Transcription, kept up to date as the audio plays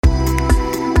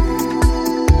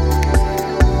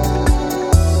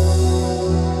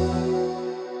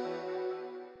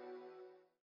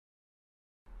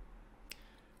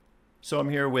So I'm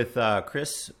here with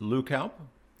Chris Lukhaup.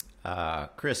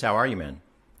 Chris, how are you, man?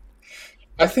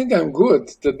 I think I'm good.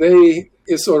 The day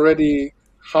is already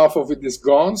half of it is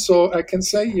gone, so I can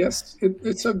say yes. It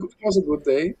was a good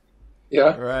day.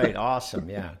 Yeah. Right, awesome.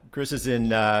 Yeah, Chris is in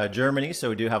Germany, so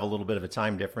we do have a little bit of a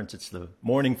time difference. It's the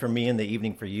morning for me and the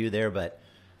evening for you there, but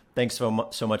thanks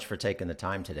so much for taking the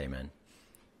time today, man.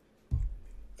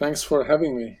 Thanks for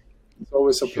having me. It's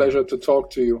always a Sure. pleasure to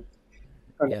talk to you,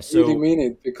 and I Yeah, really so mean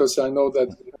it because I know that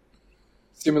we have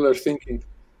similar thinking.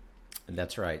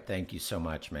 that's right. Thank you so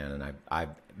much, man. And I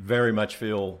very much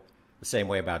feel the same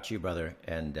way about you, brother.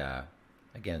 And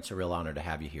again, it's a real honor to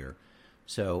have you here.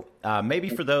 So maybe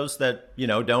for those that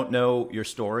don't know your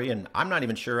story, and I'm not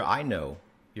even sure I know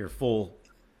your full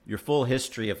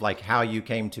history of like how you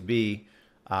came to be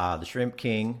the Shrimp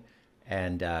King,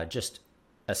 and just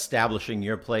establishing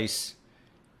your place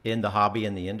in the hobby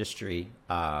and the industry.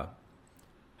 How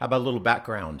about a little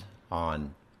background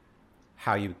on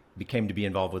how you became to be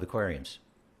involved with aquariums?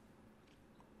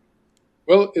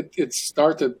 Well, it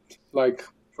started like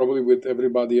probably with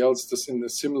everybody else, just in a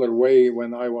similar way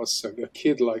when I was a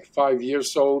kid, like 5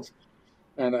 years old,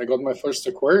 and I got my first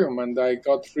aquarium, and I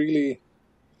got really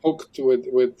hooked to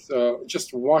it with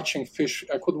just watching fish.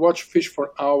 I could watch fish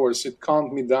for hours. It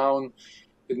calmed me down.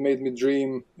 It made me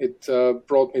dream. It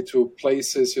brought me to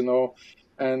places,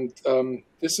 And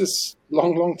this is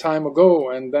long, long time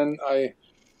ago. And then I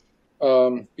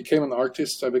became an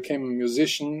artist. I became a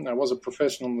musician. I was a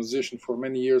professional musician for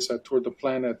many years. I toured the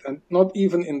planet. And not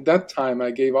even in that time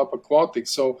I gave up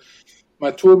aquatics. So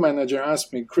my tour manager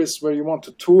asked me, Chris, where you want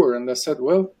to tour? And I said,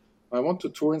 well, I want to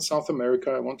tour in South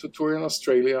America. I want to tour in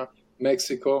Australia,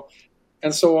 Mexico,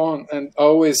 and so on. And I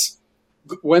always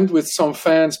went with some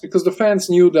fans because the fans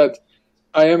knew that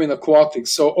I am in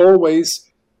aquatics. So always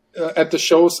at the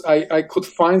shows, I could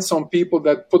find some people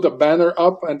that put a banner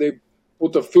up and they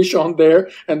put a fish on there.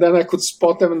 And then I could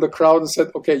spot them in the crowd and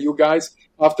said, okay, you guys,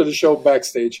 after the show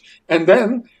backstage. And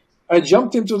then I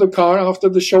jumped into the car after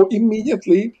the show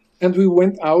immediately and we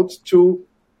went out to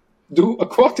do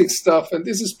aquatic stuff. And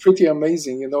this is pretty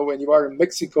amazing, when you are in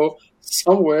Mexico,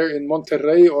 somewhere in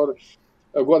Monterrey or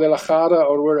Guadalajara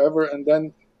or wherever, and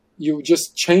then you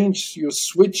just change, you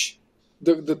switch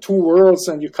the two worlds,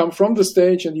 and you come from the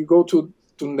stage and you go to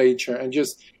nature and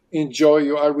just enjoy.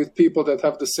 You are with people that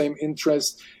have the same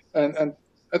interest, and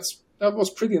that was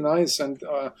pretty nice. And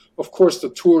of course, the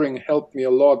touring helped me a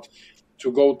lot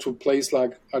to go to place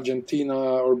like Argentina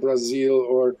or Brazil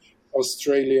or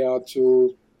Australia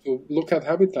to look at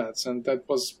habitats, and that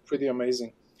was pretty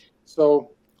amazing.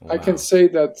 So I can Wow. say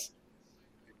that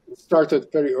it started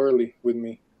very early with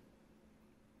me.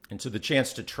 And so the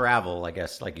chance to travel, I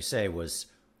guess, like you say, was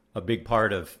a big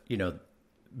part of,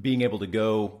 being able to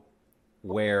go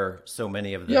where so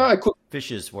many of Yeah, the I could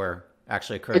fishes were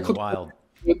actually I occurring in the could wild.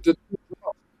 connect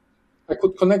I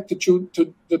could connect the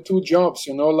two jobs,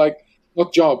 like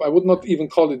not job. I would not even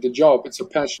call it the job. It's a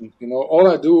passion,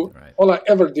 Right. all I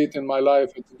ever did in my life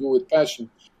had to do with passion.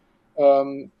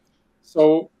 Um,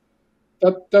 so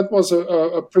that was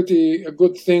a pretty a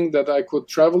good thing that I could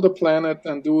travel the planet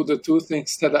and do the two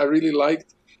things that I really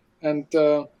liked, and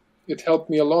it helped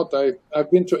me a lot.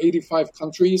 I've been to 85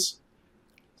 countries,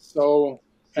 so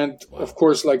and of Wow.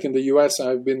 course, like in the U.S.,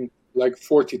 I've been like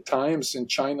 40 times, in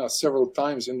China several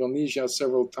times, Indonesia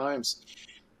several times,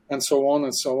 and so on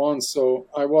and so on. So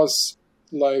I was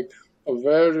like a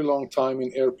very long time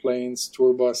in airplanes,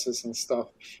 tour buses, and stuff,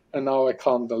 and now I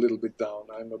calmed a little bit down.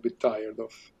 I'm a bit tired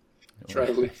of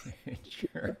traveling. Right.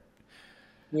 Sure.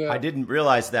 I Yeah. didn't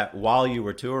realize that while you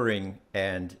were touring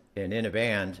and in a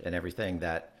band and everything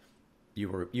that you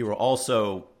were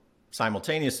also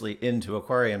simultaneously into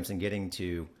aquariums and getting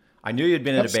to. I knew you'd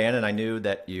been in a band and I knew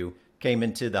that you came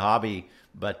into the hobby,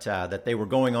 but that they were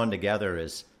going on together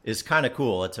is kind of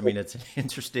cool. It's I mean it's an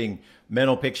interesting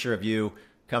mental picture of you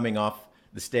coming off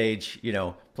the stage,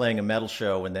 playing a metal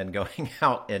show and then going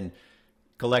out and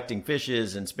collecting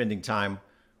fishes and spending time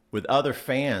with other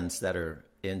fans that are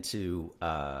into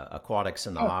aquatics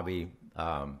and the hobby.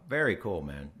 Very cool,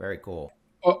 man. Very cool.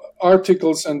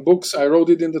 Articles and books. I wrote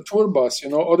it in the tour bus.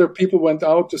 Other people went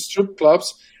out to strip clubs,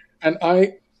 and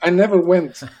I never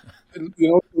went.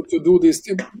 To do this.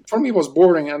 For me, it was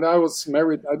boring, and I was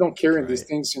married. I don't care in these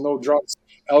Right. things. Drugs,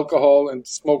 alcohol, and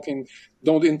smoking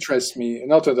don't interest me.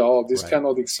 Not at all. This Right.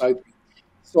 cannot excite me.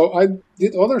 So I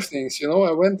did other things.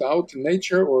 I went out to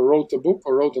nature, or wrote a book,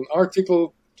 or wrote an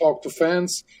article, talked to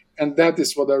fans, and that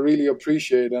is what I really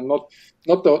appreciate, and not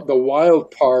the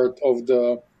wild part of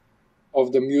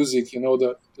the music,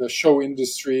 the show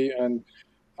industry. And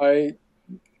I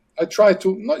I try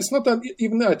to, no, it's not that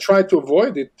even I try to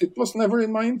avoid it. It was never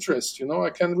in my interest. I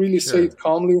can really say Sure. it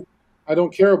calmly. I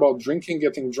don't care about drinking,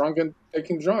 getting drunk, and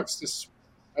taking drugs.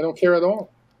 I don't care at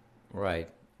all. Right.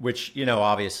 Which,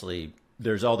 obviously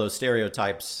there's all those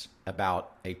stereotypes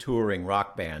about a touring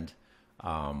rock band,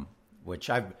 which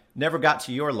I've never got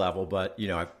to your level, but,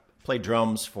 I've played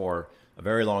drums for a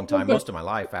very long time, most of my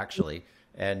life, actually,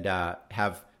 and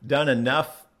have done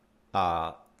enough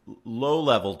low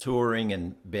level touring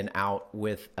and been out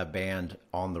with a band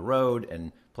on the road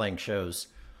and playing shows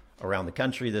around the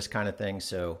country, this kind of thing.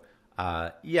 So,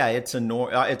 yeah, it's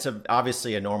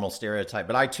obviously a normal stereotype,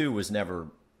 but I too was never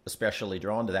especially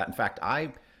drawn to that. In fact,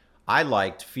 I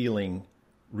liked feeling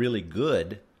really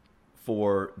good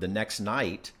for the next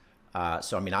night.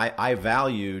 So, I mean, I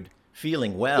valued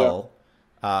feeling Yeah. well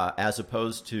as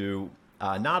opposed to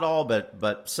not all,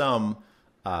 but some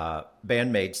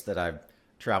bandmates that I've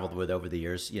traveled with over the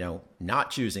years,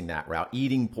 not choosing that route,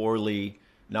 eating poorly,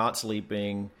 not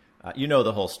sleeping.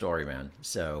 The whole story, man.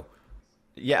 So,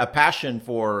 yeah, a passion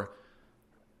for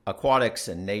aquatics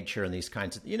and nature and these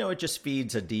kinds of, it just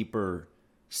feeds a deeper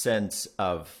sense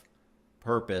of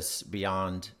purpose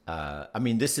beyond, I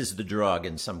mean, this is the drug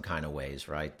in some kind of ways,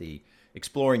 right? The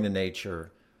exploring the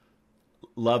nature,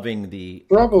 loving the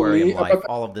aquarium Probably, life, but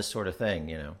all of this sort of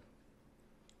thing.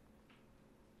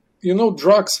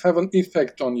 drugs have an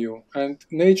effect on you, and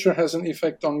nature has an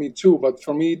effect on me too. But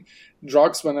for me,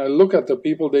 drugs, when I look at the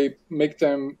people, they make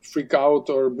them freak out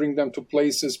or bring them to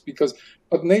places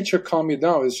but nature calm me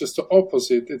down. It's just the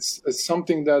opposite. It's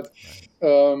something that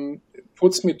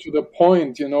puts me to the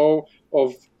point,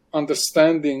 of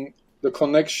understanding the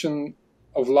connection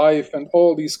of life and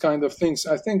all these kind of things.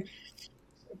 I think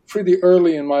pretty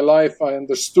early in my life, I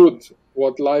understood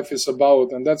what life is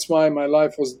about. And that's why my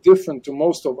life was different to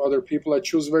most of other people. I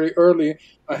choose very early,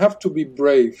 I have to be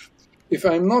brave. If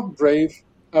I'm not brave,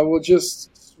 I will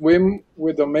just swim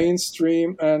with the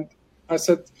mainstream. And I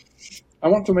said, I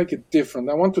want to make it different.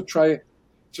 I want to try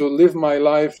to live my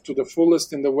life to the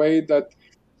fullest in the way that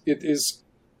it is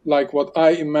like what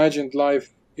I imagined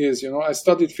life is. I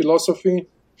studied philosophy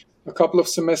a couple of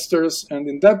semesters, and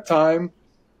in that time,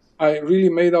 I really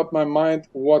made up my mind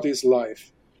what is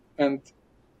life. And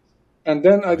and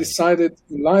then I Right. decided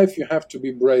in life you have to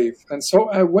be brave. And so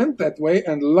I went that way,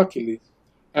 and luckily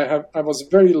I was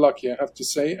very lucky, I have to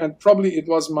say, and probably it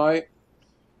was my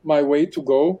way to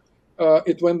go.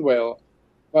 It went well.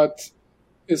 But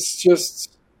it's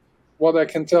just what I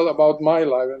can tell about my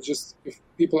life. And just if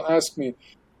people ask me,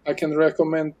 I can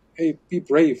recommend, hey, be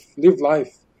brave, live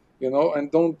life,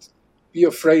 and don't be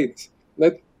afraid.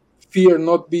 Let fear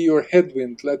not be your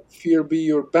headwind. Let fear be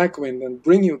your backwind and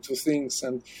bring you to things.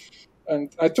 And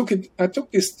I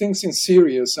took these things in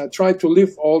serious. I tried to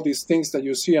live all these things that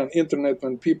you see on internet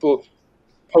when people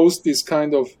post these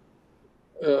kind of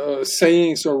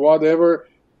sayings or whatever.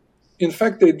 In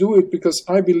fact, they do it because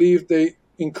I believe they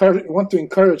want to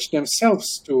encourage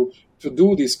themselves to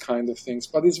do these kind of things.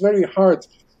 But it's very hard.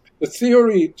 The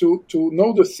theory, to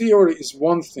know the theory is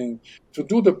one thing. To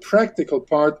do the practical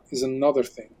part is another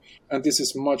thing. And this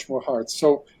is much more hard.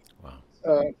 So, Wow.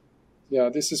 uh, yeah,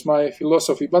 this is my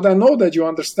philosophy. But I know that you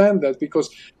understand that because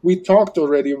we talked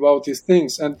already about these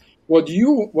things. And what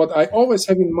I always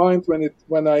have in mind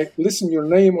when I listen your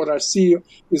name or I see you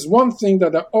is one thing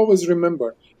that I always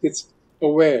remember. It's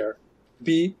aware.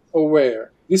 Be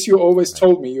aware. This you always Right.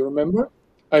 told me. You remember?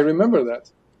 I remember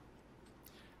that.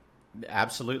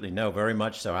 Absolutely. No, very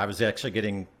much so. I was actually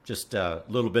getting just a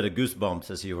little bit of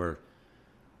goosebumps as you were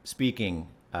speaking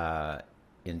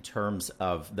in terms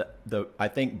of the I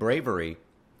think bravery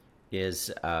is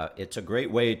it's a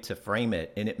great way to frame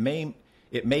it, and it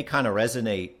may kind of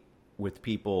resonate with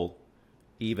people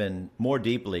even more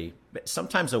deeply. But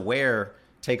sometimes aware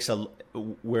takes a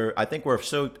where I think we're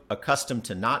so accustomed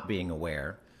to not being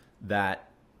aware that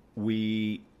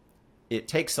we it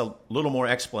takes a little more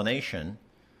explanation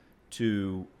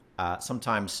to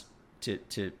sometimes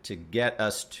to get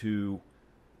us to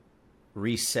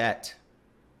reset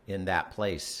in that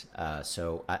place.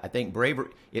 So I think bravery,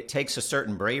 it takes a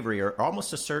certain bravery or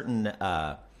almost a certain,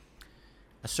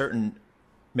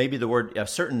 maybe the word, a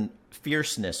certain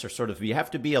fierceness or sort of, you have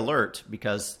to be alert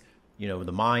because,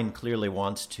 the mind clearly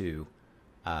wants to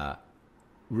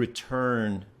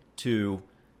return to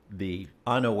the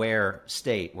unaware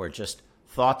state where just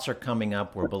thoughts are coming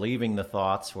up. We're believing the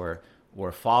thoughts. We're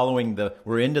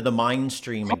into the mind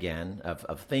stream again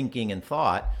of thinking and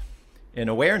thought. And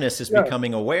awareness is Yeah.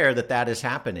 becoming aware that that is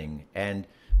happening. And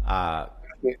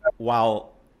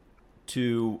while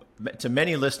to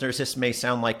many listeners, this may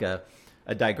sound like a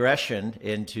digression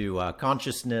into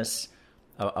consciousness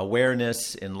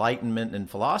awareness, enlightenment, and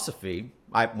philosophy.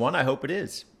 I hope it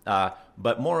is.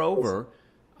 But moreover,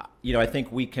 I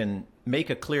think we can make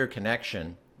a clear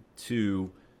connection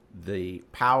to the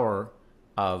power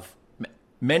of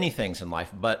many things in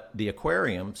life, but the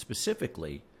aquarium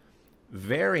specifically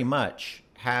very much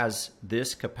has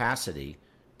this capacity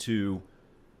to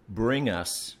bring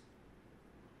us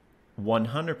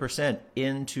 100%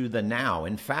 into the now.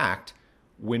 In fact,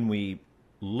 when we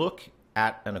look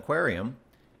at an aquarium,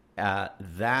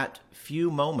 that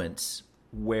few moments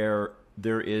where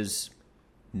there is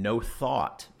no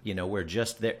thought, we're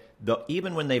just there.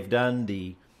 Even when they've done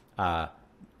the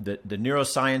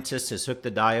neuroscientist has hooked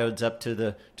the diodes up to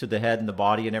the head and the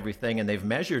body and everything, and they've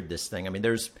measured this thing. I mean,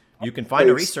 you can find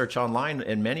the research online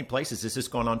in many places. This has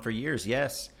gone on for years,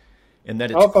 yes, and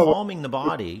that it's calming the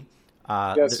body.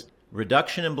 Yes. The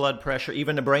reduction in blood pressure,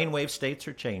 even the brainwave states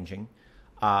are changing.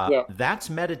 That's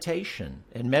meditation,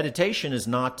 and meditation is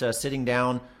not sitting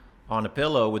down on a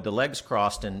pillow with the legs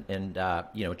crossed and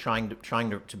trying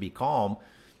to be calm.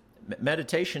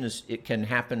 Meditation it can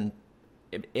happen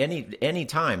any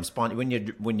time, when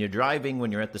you're driving,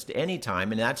 when you're at any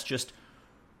time, and that's just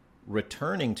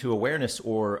returning to awareness,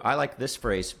 or I like this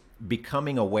phrase,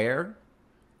 becoming aware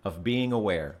of being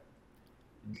aware.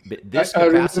 This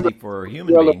capacity for a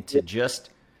human being to just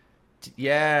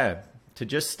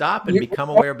stop and become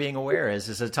aware of being aware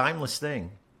is a timeless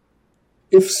thing.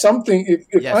 If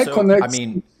I connect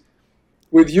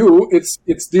with you,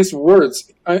 it's these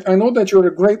words. I know that you're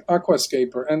a great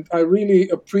aquascaper, and I really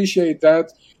appreciate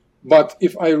that. But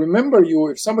if I remember you,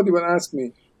 if somebody would ask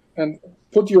me and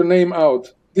put your name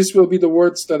out, this will be the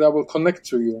words that I will connect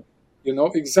to you.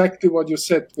 Exactly what you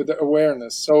said with the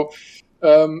awareness. So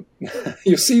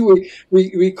you see,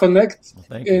 we connect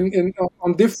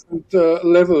on different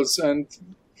levels, and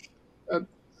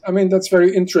that's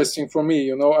very interesting for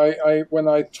me. I when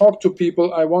I talk to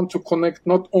people, I want to connect,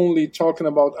 not only talking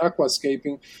about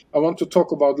aquascaping. I want to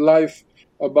talk about life,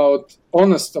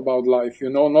 honest about life.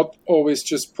 Not always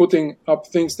just putting up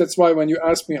things. That's why when you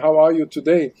ask me, how are you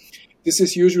today? This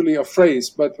is usually a phrase,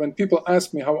 but when people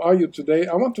ask me, how are you today?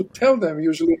 I want to tell them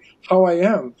usually how I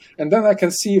am. And then I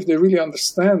can see if they really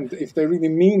understand, if they really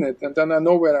mean it. And then I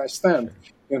know where I stand,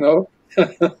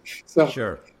 So.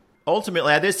 Sure.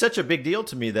 Ultimately, it's such a big deal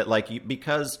to me that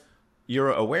because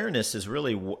your awareness is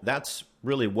that's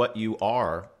really what you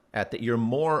are you're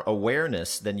more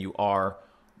awareness than you are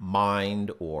mind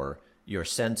or your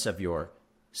sense of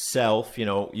yourself.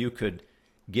 You could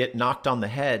get knocked on the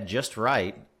head just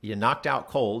right. You knocked out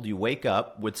cold, you wake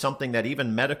up with something that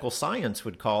even medical science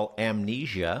would call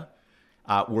amnesia,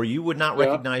 where you would not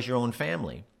recognize your own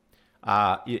family.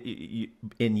 And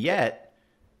yet,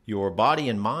 your body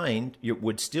and mind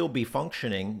would still be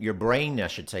functioning. Your brain, I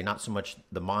should say, not so much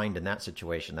the mind in that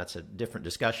situation. That's a different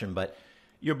discussion. But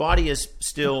your body is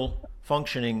still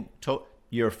functioning.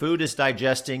 Your food is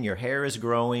digesting. Your hair is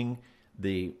growing.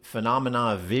 The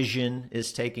phenomena of vision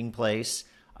is taking place.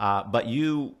 But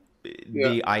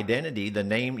the identity, the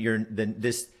name,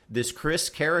 this Chris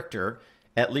character,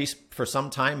 at least for some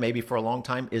time, maybe for a long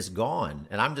time, is gone.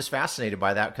 And I'm just fascinated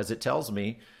by that because it tells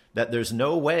me that there's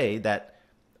no way that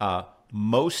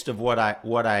most of what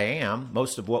I am,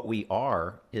 most of what we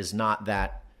are, is not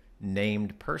that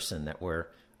named person that we're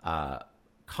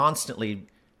constantly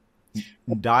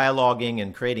dialoguing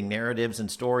and creating narratives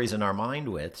and stories in our mind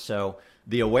with. So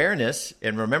the awareness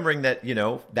and remembering that,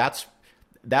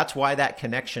 that's why that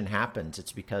connection happens.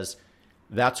 It's because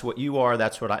that's what you are.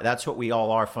 That's what we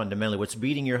all are fundamentally. What's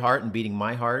beating your heart and beating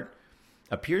my heart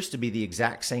appears to be the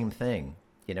exact same thing,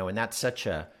 and that's such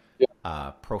a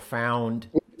profound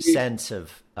sense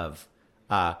of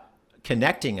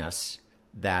connecting us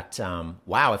that,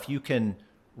 wow, if you can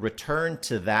return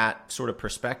to that sort of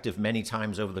perspective many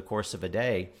times over the course of a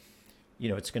day,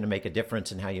 it's going to make a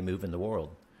difference in how you move in the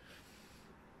world.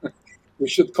 We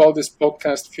should call this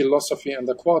podcast Philosophy and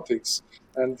Aquatics.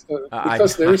 And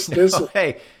because there's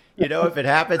hey, if it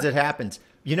happens, it happens.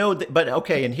 But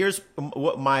okay, and here's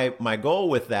what my goal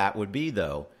with that would be,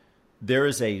 though. There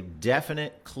is a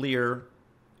definite, clear,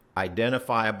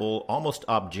 identifiable, almost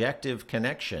objective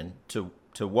connection to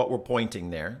what we're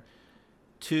pointing there,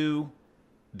 to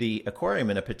the aquarium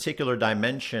in a particular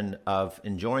dimension of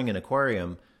enjoying an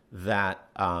aquarium that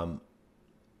I'm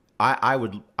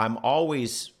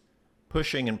always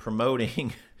pushing and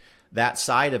promoting that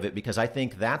side of it, because I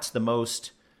think that's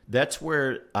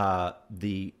where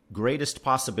the greatest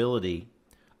possibility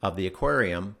of the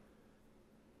aquarium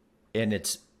and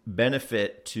its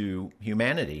benefit to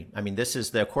humanity. I mean, this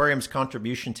is the aquarium's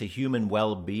contribution to human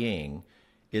well-being,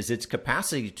 is its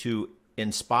capacity to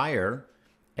inspire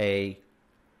a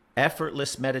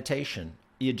effortless meditation.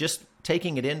 You're just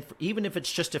taking it in, even if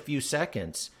it's just a few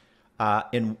seconds.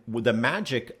 And with the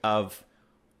magic of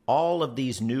all of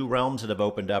these new realms that have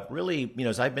opened up, really,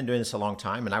 as I've been doing this a long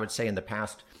time, and I would say in the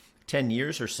past 10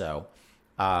 years or so,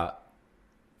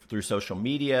 through social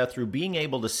media, through being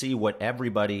able to see what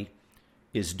everybody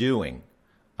is doing,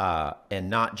 and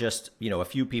not just, a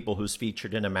few people who's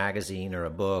featured in a magazine or a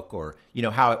book, or,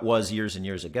 how it was years and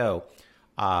years ago.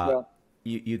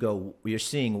 You're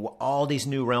seeing all these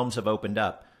new realms have opened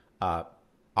up,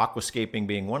 aquascaping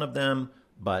being one of them,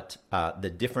 but the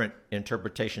different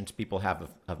interpretations people have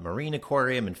of marine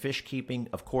aquarium and fish keeping.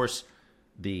 Of course,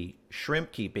 the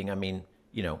shrimp keeping. I mean,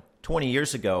 20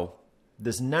 years ago,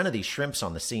 there's none of these shrimps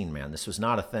on the scene, man. This was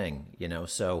not a thing,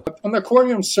 so. An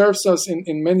aquarium serves us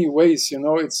in many ways,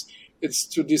 it's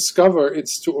to discover,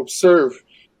 it's to observe,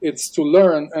 it's to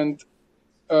learn, and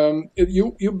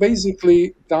you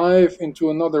basically dive into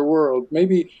another world.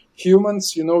 Maybe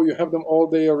humans, you have them all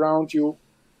day around you,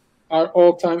 are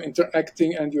all time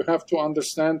interacting, and you have to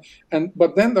understand.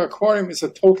 But then the aquarium is a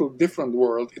total different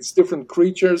world. It's different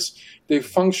creatures. They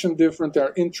function different.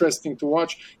 They're interesting to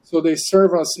watch. So they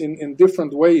serve us in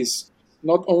different ways.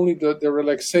 Not only the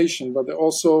relaxation, but they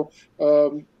also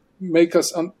make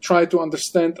us try to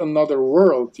understand another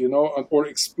world, or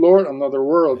explore another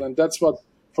world. And that's what,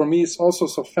 for me, is also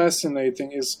so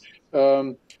fascinating, is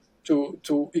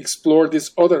to explore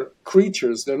these other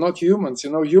creatures. They're not humans.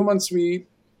 Humans, we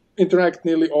interact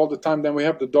nearly all the time. Then we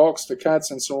have the dogs, the cats,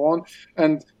 and so on.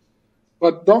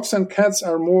 But dogs and cats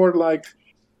are more like,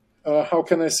 how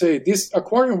can I say? This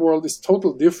aquarium world is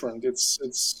totally different.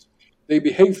 They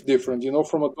behave different.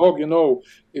 From a dog,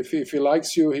 if he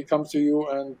likes you, he comes to you,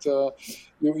 and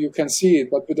you can see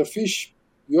it. But with a fish,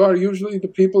 you are usually the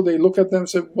people. They look at them and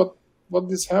say, "What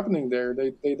is happening there?"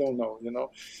 They don't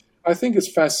know. I think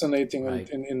it's fascinating, right,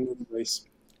 in many ways.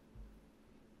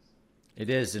 It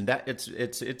is, and that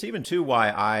it's even too why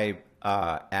I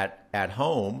at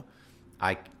home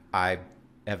I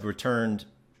have returned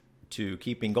to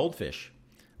keeping goldfish,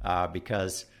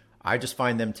 because I just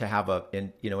find them to have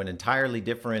an entirely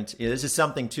different. This is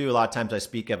something too. A lot of times I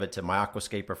speak of it to my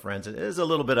aquascaper friends. It is a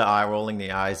little bit of eye rolling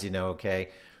the eyes, okay,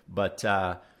 but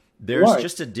there's right,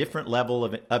 just a different level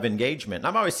of engagement. And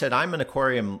I've always said I'm an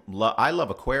aquarium. I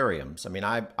love aquariums. I mean,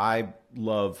 I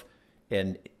love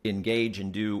and engage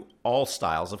and do all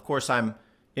styles. Of course, I'm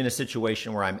in a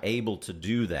situation where I'm able to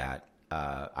do that.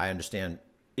 I understand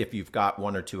if you've got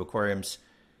one or two aquariums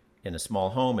in a small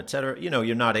home, et cetera,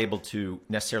 you're not able to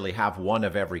necessarily have one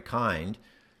of every kind,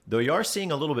 though you are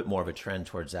seeing a little bit more of a trend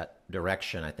towards that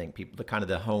direction. I think people,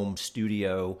 the home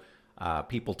studio,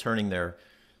 people turning their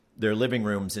living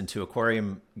rooms into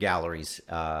aquarium galleries,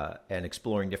 and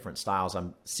exploring different styles.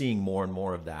 I'm seeing more and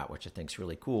more of that, which I think is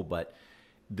really cool. But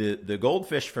the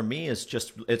goldfish for me is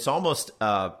just, it's almost,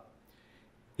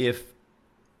 if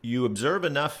you observe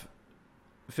enough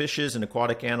fishes and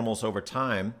aquatic animals over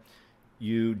time,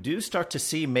 you do start to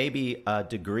see maybe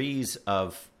degrees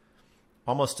of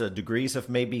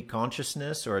maybe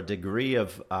consciousness, or a degree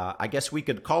of, I guess we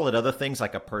could call it other things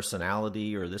like a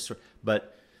personality or this,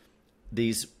 but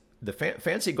the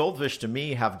fancy goldfish to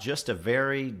me have just a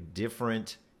very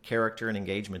different character and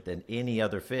engagement than any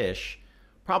other fish.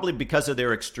 Probably because of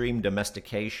their extreme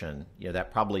domestication.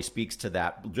 That probably speaks to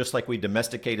that. Just like we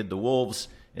domesticated the wolves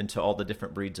into all the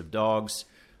different breeds of dogs,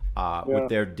 with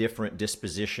their different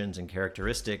dispositions and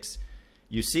characteristics.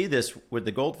 You see this with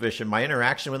the goldfish. In my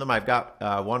interaction with them, I've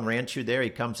got one Ranchu there.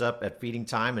 He comes up at feeding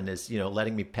time and is,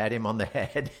 letting me pet him on the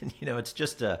head. And, it's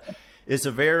just it's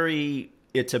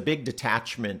a big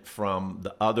detachment from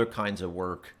the other kinds of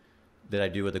work that I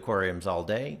do with aquariums all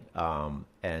day.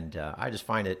 And I just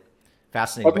find it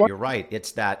fascinating, but you're right.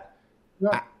 It's that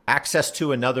access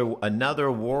to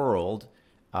another world,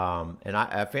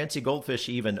 and fancy goldfish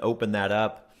even open that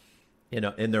up,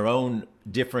 in their own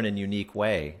different and unique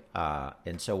way.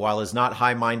 And so, while it's not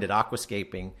high-minded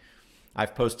aquascaping,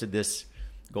 I've posted this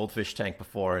goldfish tank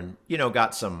before, and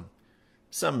got some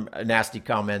nasty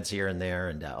comments here and there,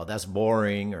 and oh, that's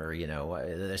boring, or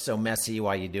they're so messy.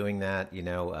 Why are you doing that?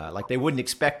 Like they wouldn't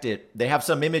expect it. They have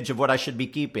some image of what I should be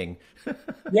keeping.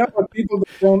 Yeah, but people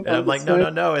don't. And I'm like,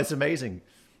 no, it's amazing.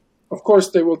 Of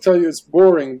course, they will tell you it's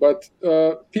boring, but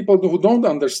people who don't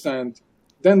understand,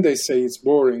 then they say it's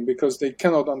boring because they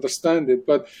cannot understand it.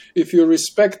 But if you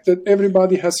respect that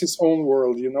everybody has his own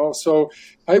world, so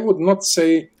I would not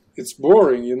say it's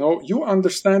boring. You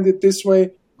understand it this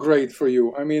way. Great for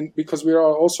you. I mean, because we are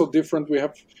also different. We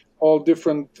have all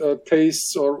different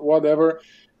tastes or whatever.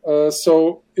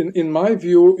 So in my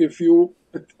view, if you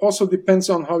it also depends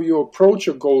on how you approach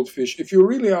a goldfish. If you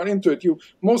really are into it,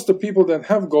 most of the people that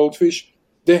have goldfish,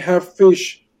 they have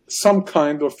fish, some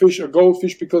kind of fish, a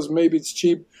goldfish, because maybe it's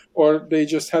cheap, or they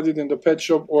just had it in the pet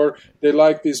shop, or they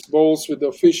like these bowls with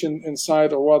the fish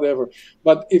inside, or whatever.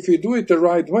 But if you do it the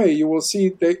right way, you will see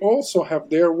they also have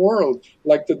their world,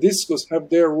 like the discus have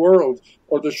their world,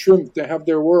 or the shrimp, they have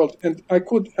their world. And I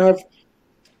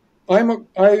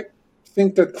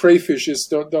think that crayfish is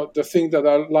the thing that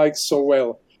I like so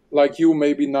well, like you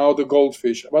maybe now the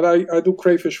goldfish. But I do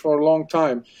crayfish for a long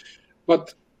time.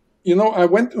 But I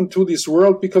went into this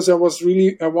world because I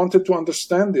wanted to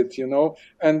understand it,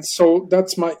 and so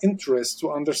that's my interest,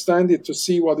 to understand it, to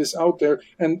see what is out there.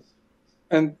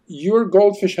 And your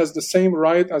goldfish has the same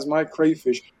right as my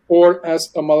crayfish, or as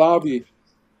a Malawi,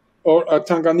 or a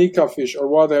Tanganyika fish, or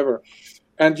whatever.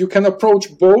 And you can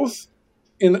approach both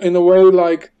in a way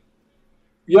like,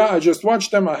 yeah, I just watch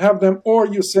them, I have them, or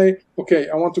you say, okay,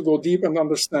 I want to go deep and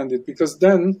understand it, because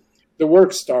then the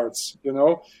work starts,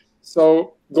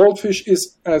 So goldfish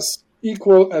is as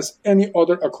equal as any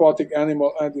other aquatic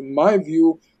animal, and in my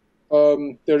view,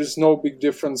 there is no big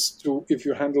difference to if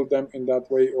you handle them in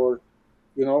that way, or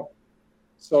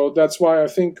So that's why I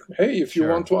think, hey, if you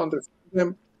want to understand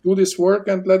them, do this work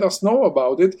and let us know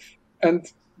about it,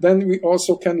 and then we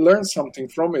also can learn something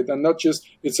from it, and not just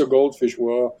it's a goldfish.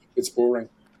 Well, it's boring.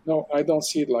 No, I don't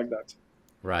see it like that.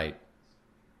 Right.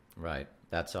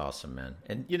 That's awesome, man.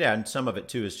 And and some of it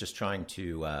too is just trying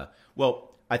to.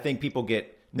 I think people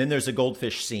get. Then there's a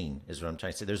goldfish scene, is what I'm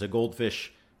trying to say. There's a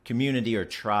goldfish community or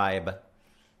tribe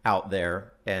out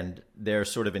there, and they're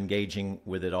sort of engaging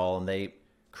with it all, and they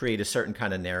create a certain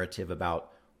kind of narrative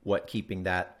about what keeping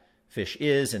that fish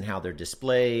is and how they're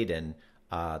displayed, and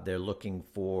they're looking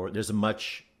for. There's a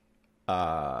much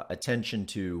attention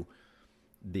to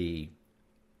the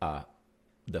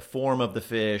form of the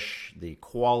fish, the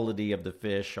quality of the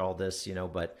fish, all this,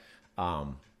 but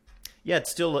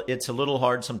it's a little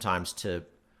hard sometimes to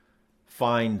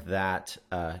find that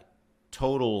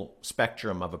total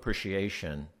spectrum of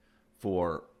appreciation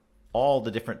for all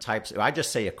the different types. I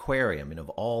just say aquarium, of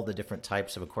all the different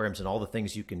types of aquariums and all the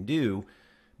things you can do,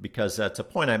 because it's a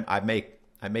point I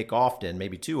make often,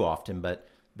 maybe too often, but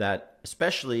that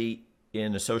especially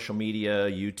in the social media,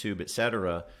 YouTube,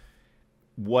 etc.,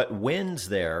 what wins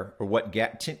there, or what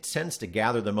tends to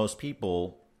gather the most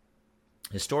people,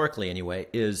 historically anyway,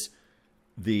 is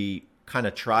the kind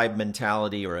of tribe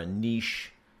mentality, or a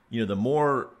niche. The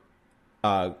more,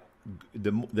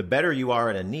 the better you are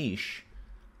at a niche,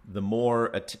 the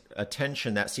more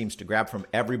attention that seems to grab from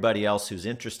everybody else who's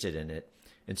interested in it.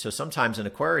 And so sometimes an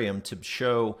aquarium, to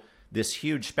show this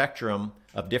huge spectrum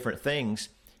of different things,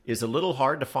 is a little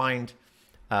hard to find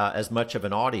as much of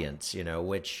an audience,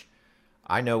 which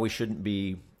I know we shouldn't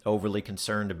be overly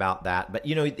concerned about that. But,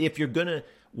 if you're going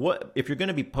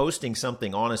to be posting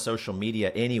something on a social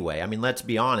media anyway, I mean, let's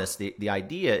be honest, the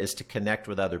idea is to connect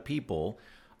with other people.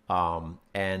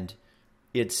 And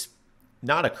it's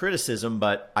not a criticism,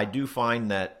 but I do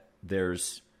find that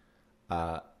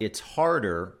it's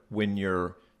harder when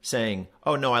you're saying,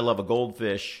 oh no, I love a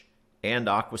goldfish and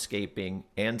aquascaping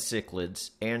and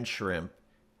cichlids and shrimp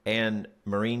and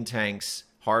marine tanks,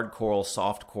 hard coral,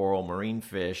 soft coral, marine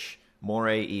fish,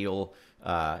 moray eel,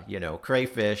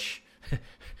 crayfish,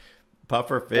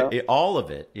 pufferfish, all of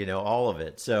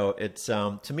it, So it's,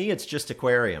 to me, it's just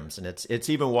aquariums. And it's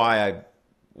even why I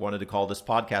wanted to call this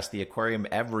podcast the Aquarium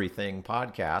Everything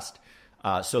Podcast,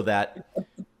 so that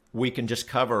we can just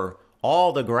cover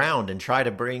all the ground and try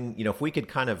to bring, if we could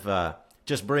kind of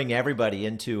just bring everybody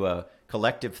into a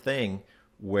collective thing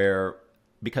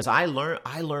because I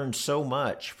learned so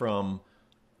much from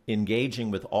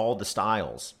engaging with all the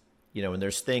styles, and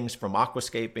there's things from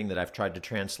aquascaping that I've tried to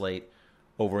translate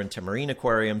over into marine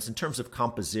aquariums in terms of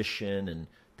composition and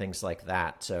things like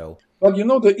that. So, well,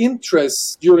 the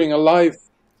interests during a life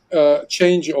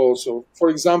change also. For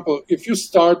example, if you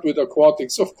start with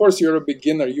aquatics, of course you're a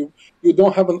beginner. You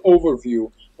don't have an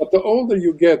overview. But the older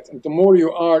you get and the more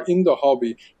you are in the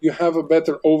hobby, you have a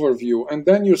better overview. And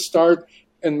then you start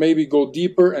and maybe go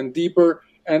deeper and deeper.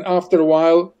 And after a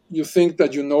while, you think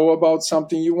that you know about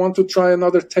something. You want to try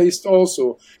another taste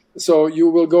also. So you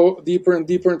will go deeper and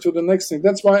deeper into the next thing.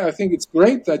 That's why I think it's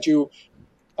great that you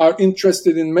are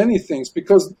interested in many things,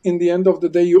 because in the end of the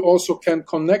day, you also can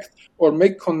connect or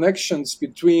make connections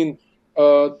between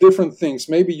different things.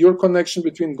 Maybe your connection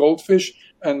between goldfish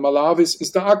and Malawis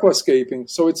is the aquascaping.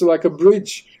 So it's like a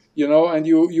bridge, and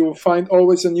you find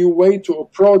always a new way to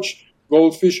approach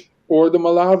goldfish or the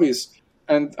Malawis.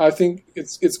 And I think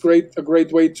it's a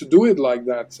great way to do it like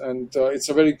that. And it's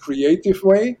a very creative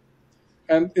way.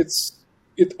 And it's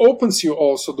it opens you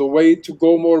also the way to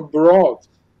go more broad,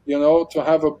 to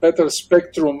have a better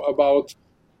spectrum about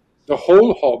the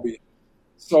whole hobby.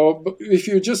 So if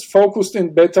you're just focused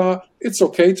in beta, it's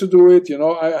okay to do it.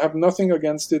 I have nothing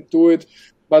against it. Do it.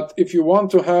 But if you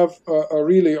want to have a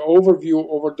really overview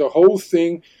over the whole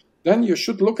thing, then you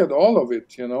should look at all of it.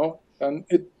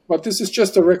 But this is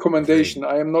just a recommendation.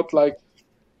 I am not like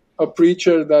a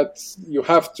preacher that you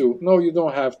have to. No, you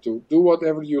don't have to. Do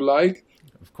whatever you like.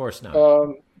 Of course not.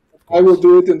 I will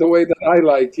do it in the way that I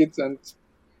like it, and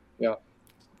yeah.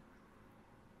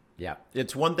 Yeah,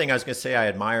 it's one thing I was going to say I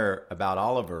admire about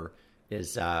Oliver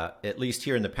is at least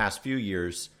here in the past few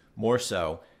years, more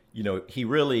so. He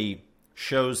really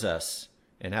shows us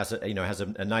and has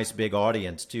a nice big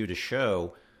audience too to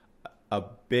show a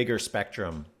bigger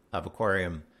spectrum of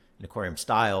aquarium and aquarium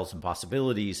styles and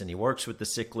possibilities. And he works with the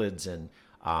cichlids, and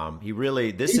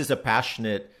this is a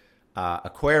passionate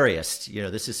aquarist.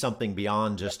 This is something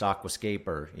beyond just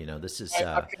aquascaper. This is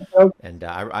and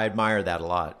I admire that a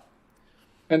lot.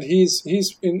 And he's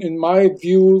in my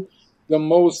view, the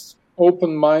most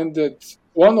open-minded,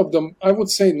 one of them. I would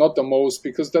say not the most,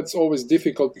 because that's always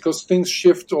difficult, because things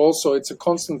shift also. It's a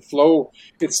constant flow.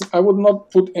 I would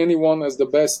not put anyone as the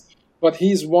best, but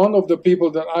he's one of the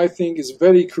people that I think is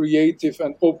very creative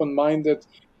and open-minded.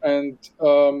 And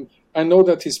I know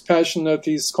that he's passionate.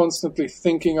 He's constantly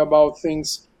thinking about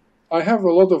things. I have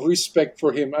a lot of respect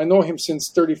for him. I know him since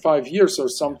 35 years or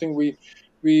something.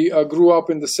 We grew up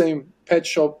in the same pet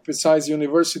shop besides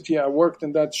university. I worked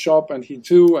in that shop, and he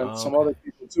too, and some other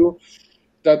people too,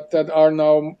 that are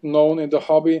now known in the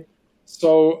hobby.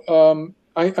 So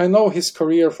I know his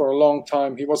career for a long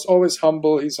time. He was always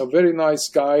humble. He's a very nice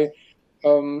guy.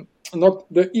 Not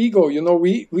the ego,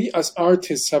 we as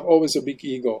artists have always a big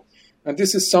ego. And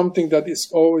this is something that is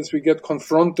always we get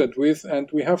confronted with, and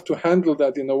we have to handle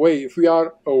that in a way. If we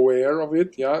are aware of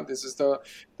it, this is the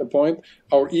point.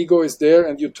 Our ego is there,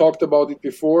 and you talked about it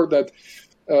before, that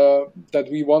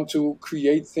we want to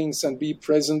create things and be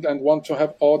present and want to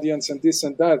have audience and this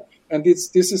and that. And this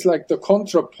is like the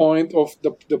contrapoint of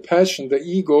the passion, the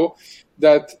ego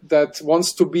that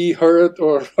wants to be heard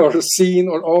or seen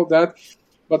or all that.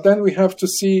 But then we have to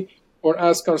see or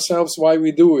ask ourselves why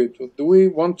we do it. Do we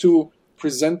want to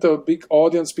present a big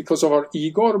audience because of our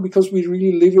ego, or because we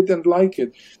really live it and like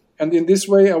it? And in this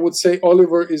way, I would say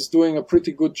Oliver is doing a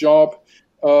pretty good job,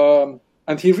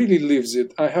 and he really lives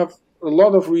it. I have a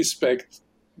lot of respect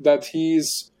that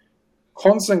he's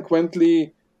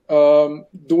consequently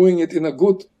doing it in a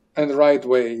good and right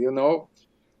way.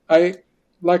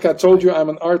 Like I told you, I'm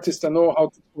an artist. I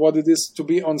know what it is to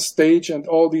be on stage and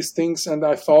all these things. And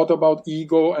I thought about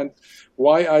ego and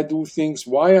why I do things,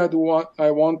 why I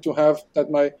want to have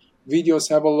that my videos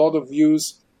have a lot of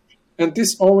views. And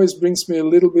this always brings me a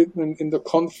little bit in the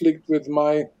conflict with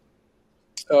my,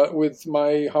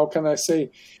 how can I say,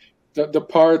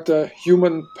 the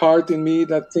human part in me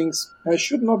that thinks I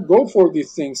should not go for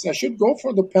these things. I should go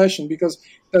for the passion, because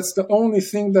that's the only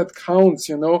thing that counts,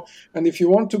 And if you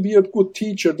want to be a good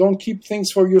teacher, don't keep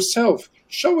things for yourself.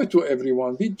 Show it to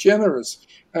everyone. Be generous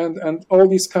and all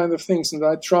these kind of things. And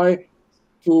I try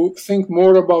to think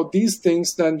more about these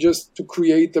things than just to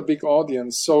create a big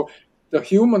audience. So the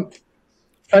human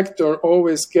factor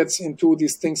always gets into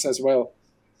these things as well.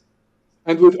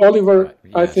 And with Oliver, right,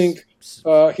 yes. I think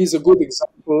he's a good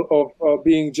example of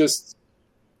being just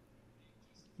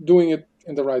doing it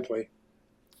in the right way.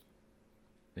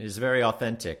 He's very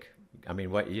authentic. I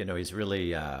mean, he's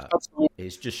really,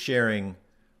 he's just sharing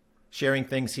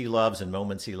things he loves and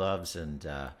moments he loves. And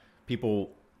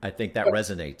people, I think that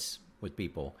resonates with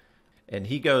people. And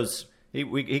he goes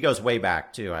way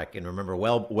back too. I can remember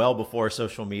well before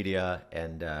social media,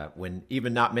 and when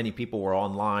even not many people were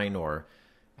online or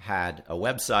had a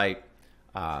website.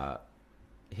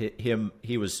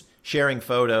 He was sharing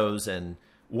photos, and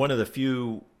one of the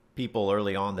few people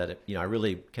early on that I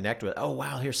really connect with. Oh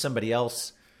wow, here's somebody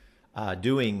else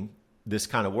doing this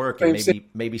kind of work, and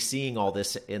maybe seeing all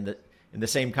this in the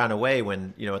same kind of way.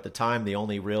 When at the time the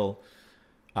only real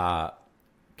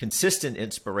consistent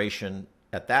inspiration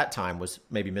at that time was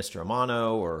maybe Mr.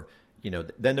 Amano, or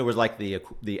then there was like the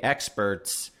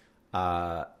experts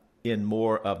in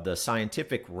more of the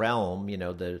scientific realm,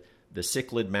 the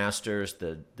cichlid masters,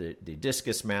 the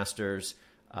discus masters,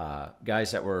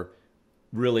 guys that were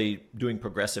really doing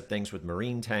progressive things with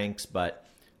marine tanks. But,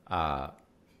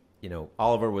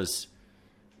 Oliver was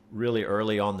really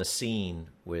early on the scene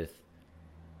with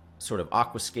sort of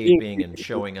aquascaping and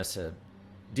showing us a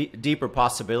deeper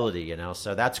possibility,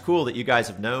 So that's cool that you guys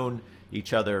have known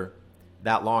each other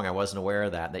that long. I wasn't aware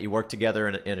of that you worked together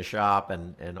in a shop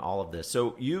and all of this.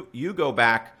 So you go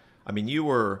back I mean, you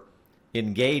were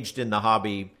engaged in the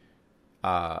hobby,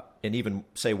 and even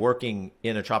say working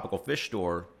in a tropical fish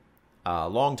store a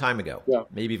long time ago, Yeah.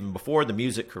 maybe even before the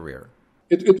music career.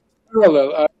 It was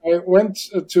parallel. I went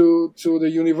to the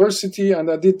university and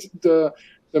I did the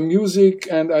music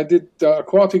and I did the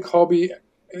aquatic hobby.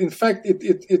 In fact,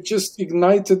 it just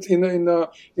ignited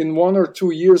in 1 or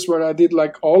 2 years where I did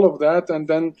like all of that, and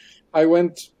then I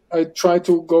tried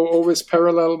to go always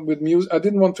parallel with music. I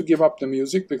didn't want to give up the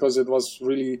music because it was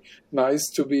really nice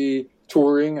to be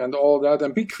touring and all that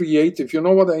and be creative. You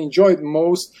know what I enjoyed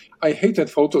most? I hated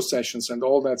photo sessions and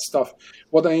all that stuff.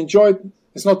 What I enjoyed,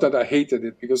 it's not that I hated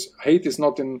it, because hate is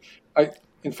not in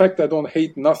fact, I don't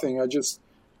hate nothing. I just,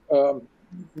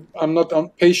 I'm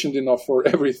not patient enough for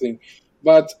everything.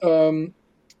 But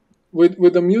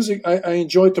with the music, I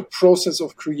enjoyed the process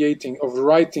of creating, of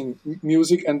writing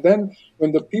music. And then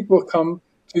when the people come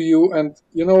to you, and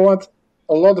you know what?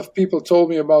 A lot of people told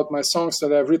me about my songs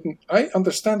that I've written. I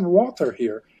understand water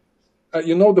here.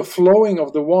 You know, the flowing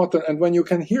of the water. And when you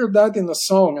can hear that in a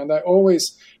song, and I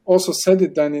always also said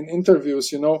it then in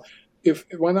interviews, you know,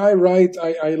 when I write,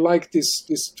 I like this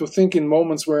to think in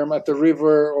moments where I'm at the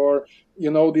river or, you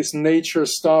know, this nature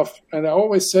stuff. And I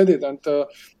always said it. And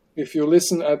if you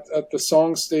listen at the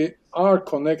songs, they are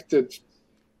connected.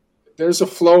 There's a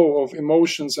flow of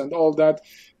emotions and all that.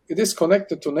 It is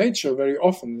connected to nature very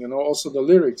often, you know, also the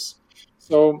lyrics.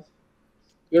 So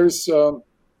there is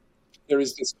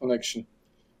this connection.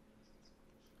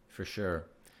 For sure.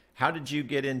 How did you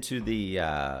get into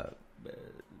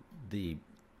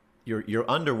your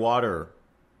underwater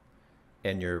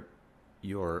and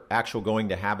your actual going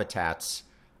to habitats,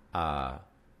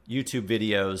 YouTube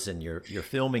videos, and your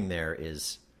filming there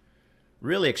is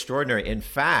really extraordinary. In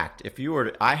fact, if you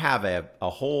were, I have a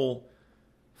whole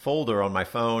folder on my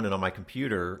phone and on my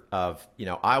computer of, you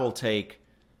know, I will take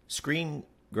screen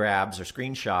grabs or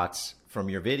screenshots from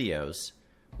your videos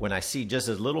when I see just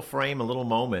a little frame, a little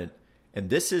moment.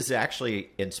 And this has actually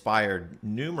inspired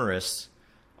numerous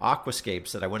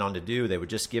aquascapes that I went on to do. They would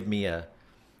just give me a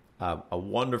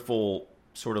wonderful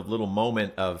sort of little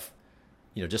moment of,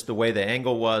 you know, just the way the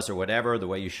angle was or whatever, the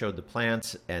way you showed the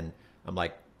plants. And I'm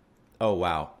like, oh,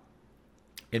 wow.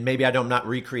 And maybe I'm not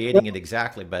recreating it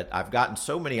exactly, but I've gotten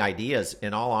so many ideas,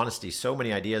 in all honesty, so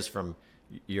many ideas from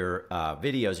your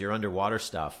videos, your underwater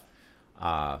stuff.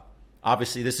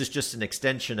 Obviously, this is just an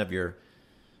extension of your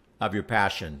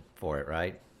passion for it,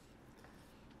 right?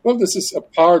 Well, this is a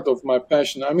part of my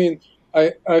passion. I mean,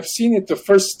 I've seen it the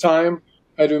first time.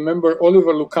 I remember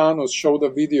Oliver Lucanos showed a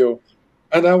video,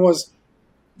 and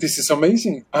this is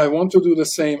amazing. I want to do the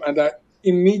same. And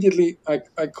immediately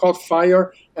I caught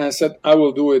fire and I said, I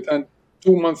will do it. And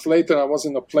 2 months later, I was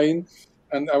in a plane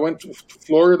and I went to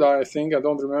Florida, I think. I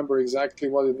don't remember exactly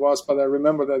what it was, but I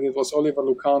remember that it was Oliver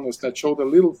Lucanos that showed a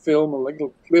little film, a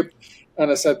little clip. And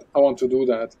I said, I want to do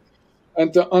that.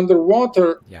 And the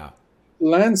underwater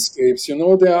landscapes, you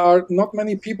know, there are not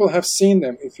many people have seen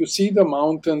them. If you see the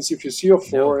mountains, if you see a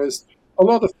forest, a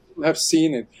lot of people have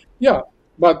seen it. Yeah,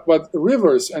 but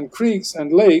rivers and creeks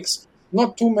and lakes,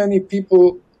 not too many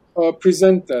people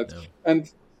present that. No.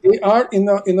 And they are in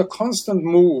a constant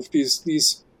move,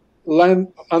 these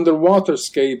land underwater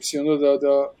scapes, you know,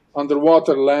 the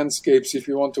underwater landscapes, if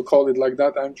you want to call it like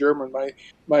that. I'm German.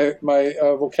 My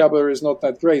vocabulary is not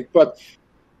that great, but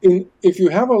if you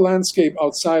have a landscape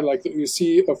outside, like you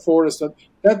see a forest,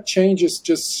 that changes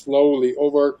just slowly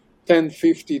over 10,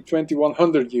 50, 20,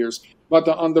 100 years. But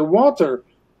the underwater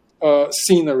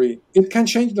scenery, it can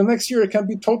change the next year. It can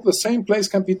be the same place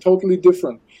can be totally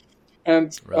different.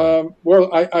 And right.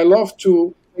 I love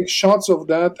to take shots of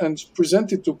that and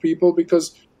present it to people,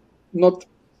 because not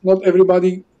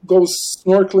everybody goes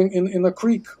snorkeling in a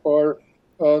creek, or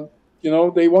you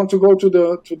know, they want to go to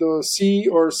the sea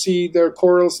or see their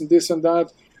corals and this and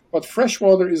that. But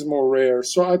freshwater is more rare.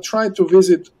 So I try to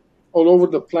visit all over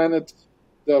the planet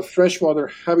the freshwater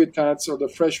habitats or the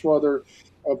freshwater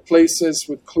places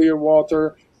with clear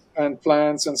water and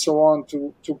plants and so on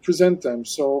to present them.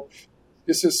 So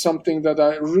this is something that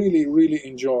I really, really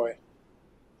enjoy.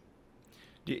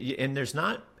 And there's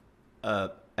not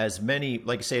as many,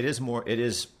 like I say, it is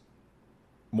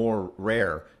more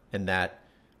rare in that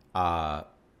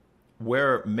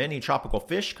where many tropical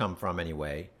fish come from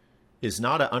anyway is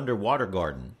not an underwater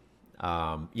garden.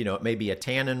 You know, it may be a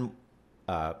tannin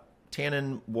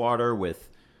water with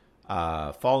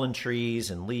fallen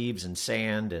trees and leaves and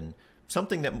sand and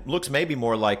something that looks maybe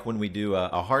more like when we do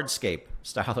a hardscape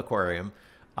style aquarium.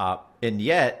 And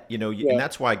yet, you know, and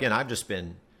that's why, again, I've just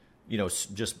been, you know,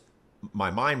 just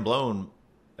my mind blown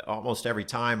almost every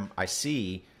time I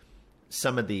see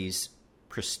some of these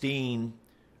pristine,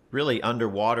 really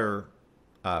underwater,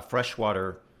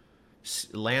 freshwater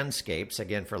landscapes,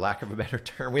 again, for lack of a better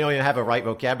term. We don't even have a right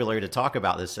vocabulary to talk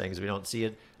about this thing because we don't see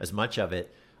it as much of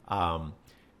it.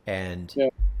 And Yeah.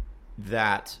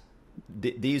 that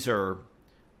these are,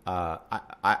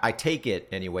 I take it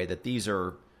anyway, that these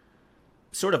are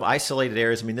sort of isolated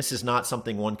areas. I mean, this is not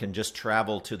something one can just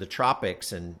travel to the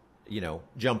tropics and,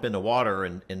 jump in the water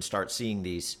and start seeing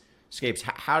these escapes.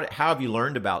 How have you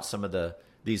learned about some of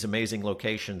these amazing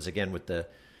locations? Again, with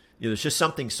there's just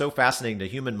something so fascinating to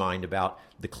the human mind about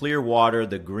the clear water,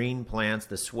 the green plants,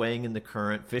 the swaying in the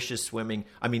current, fishes swimming.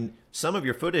 I mean, some of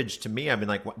your footage to me, I've been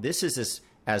like, this is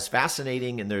as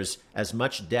fascinating, and there's as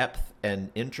much depth and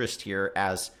interest here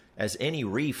as any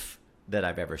reef that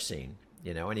I've ever seen,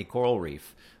 any coral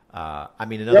reef. I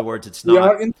mean, in other words, it's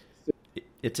not,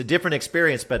 it's a different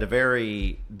experience, but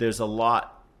there's a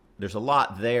lot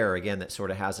there, again, that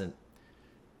sort of hasn't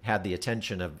had the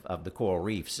attention of the coral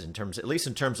reefs at least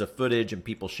in terms of footage and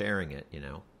people sharing it,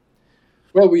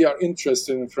 Well, we are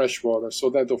interested in freshwater, so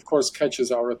that of course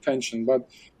catches our attention. But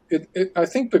I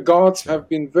think the gods have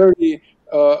been very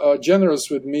generous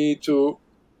with me to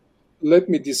let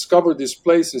me discover these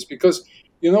places, because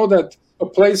you know that a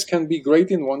place can be great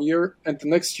in 1 year, and the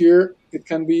next year it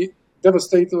can be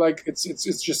devastated, like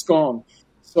it's just gone.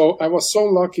 So I was so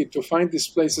lucky to find these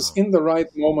places in the right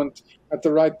moment at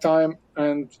the right time.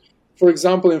 And for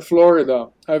example, in Florida,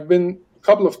 I've been a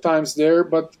couple of times there,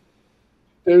 but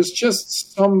there's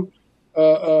just some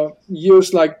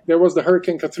years, like there was the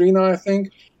Hurricane Katrina, I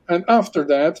think. And after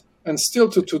that, and still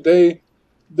to today,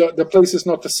 the place is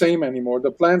not the same anymore.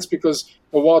 The plants, because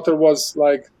the water was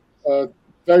like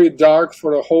very dark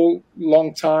for a whole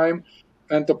long time,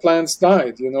 and the plants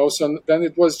died, So then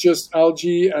it was just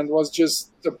algae, and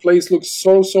the place looked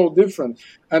so different.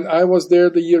 And I was there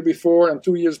the year before and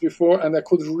 2 years before, and I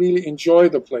could really enjoy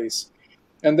the place.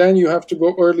 And then you have to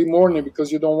go early morning because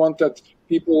you don't want that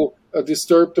people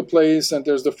disturb the place, and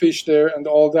there's the fish there and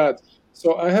all that.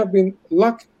 So I have been,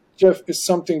 luck, Jeff, is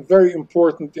something very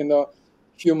important in a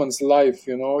human's life,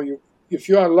 If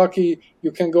you are lucky,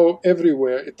 you can go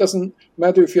everywhere. It doesn't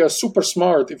matter if you are super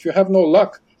smart. If you have no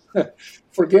luck,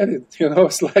 forget it.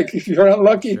 It's like if you're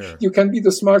unlucky, sure, you can be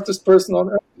the smartest person on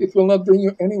earth. It will not bring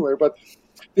you anywhere. But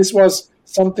this was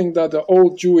something that the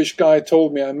old Jewish guy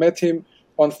told me. I met him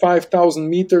on 5,000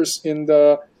 meters in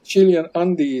the Chilean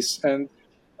Andes. And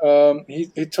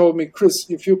he told me, Chris,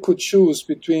 if you could choose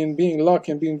between being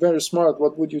lucky and being very smart,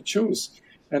 what would you choose?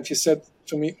 And he said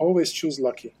to me, always choose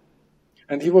lucky.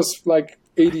 And he was like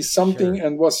 80 something, sure,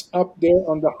 and was up there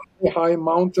on the high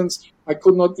mountains. I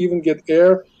could not even get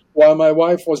air while my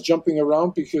wife was jumping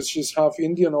around because she's half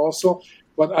Indian also.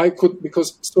 But I could,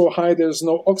 because so high there's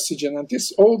no oxygen. And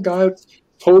this old guy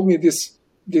told me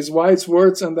these wise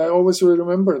words, and I always will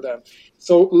remember them.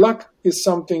 So luck is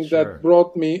something, sure, that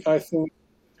brought me, I think,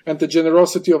 and the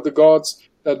generosity of the gods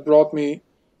that brought me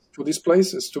to these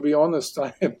places. To be honest,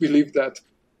 I believe that.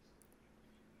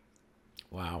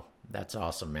 Wow. That's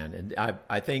awesome, man. And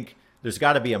I think there's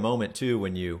got to be a moment too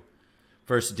when you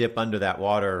first dip under that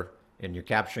water and you're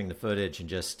capturing the footage, and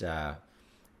just and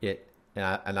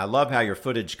I love how your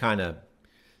footage kind of,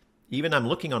 even I'm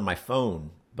looking on my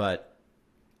phone, but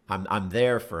I'm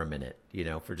there for a minute,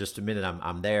 for just a minute.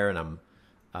 I'm there, and I'm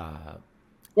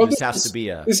this has to be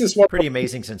a pretty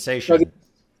amazing sensation.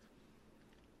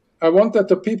 I want that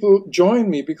the people join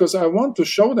me because I want to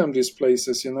show them these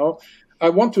places, I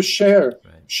want to share.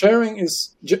 Right. Sharing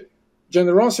is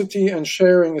generosity, and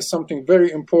sharing is something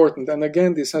very important. And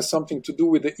again, this has something to do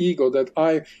with the ego that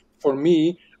I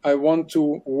want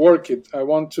to work it. I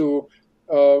want to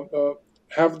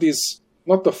have this,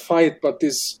 not the fight, but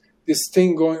this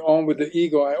thing going on with the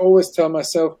ego. I always tell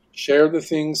myself, share the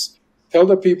things, tell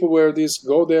the people where it is,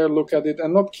 go there, look at it,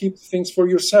 and not keep things for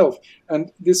yourself.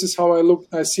 And this is how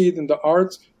I see it in the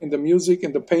art, in the music,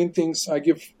 in the paintings. I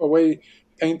give away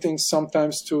paintings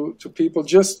sometimes to people,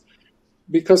 just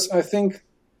because I think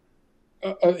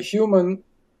a human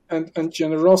and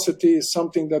generosity is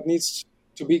something that needs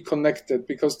to be connected,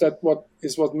 because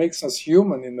what makes us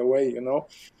human in a way,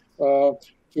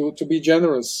 to be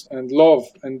generous and love.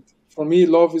 And for me,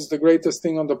 love is the greatest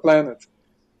thing on the planet.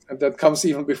 And that comes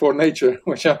even before nature,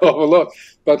 which I love a lot.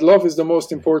 But love is the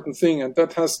most important thing, and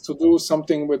that has to do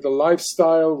something with the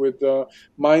lifestyle, with the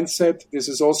mindset. This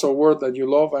is also a word that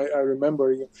you love. I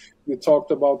remember you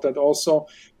talked about that also.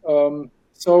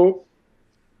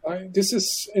 This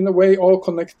is, in a way, all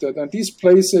connected. And these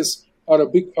places are a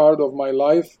big part of my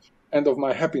life and of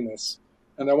my happiness.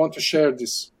 And I want to share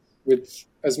this with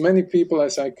as many people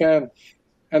as I can.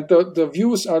 And the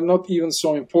views are not even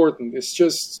so important. It's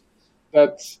just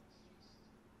that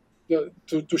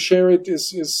to share it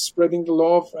is spreading the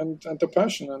love and the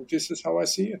passion, and this is how I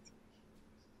see it.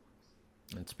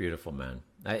 It's beautiful, man.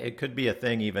 It could be a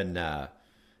thing, even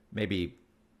maybe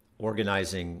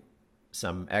organizing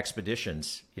some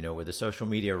expeditions, with the social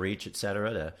media reach, et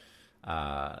cetera.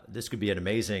 This could be an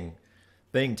amazing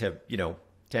thing to,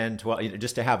 10, 12,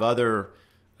 just to have other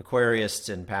aquarists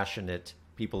and passionate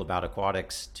people about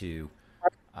aquatics to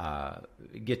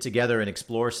get together and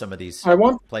explore some of these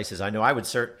places. I know I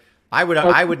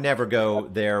would never go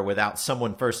there without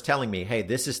someone first telling me, "Hey,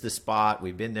 this is the spot.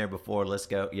 We've been there before. Let's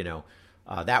go."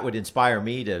 That would inspire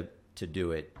me to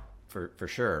do it for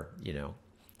sure.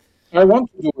 I want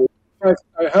to do it. In fact,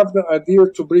 I have the idea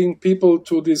to bring people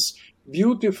to this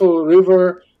beautiful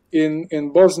river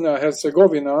in Bosnia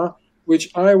Herzegovina,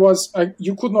 which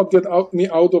you could not get me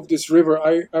out of this river.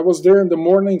 I was there in the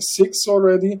morning 6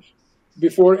 already,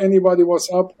 before anybody was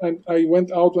up, and I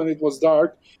went out when it was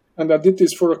dark, and I did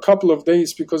this for a couple of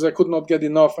days because I could not get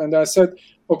enough. And I said,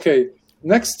 okay,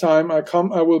 next time I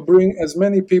come, I will bring as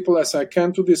many people as I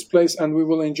can to this place, and we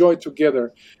will enjoy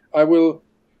together. I will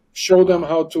show them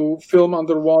how to film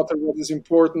underwater, what is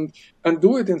important, and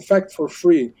do it, in fact, for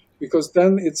free, because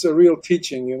then it's a real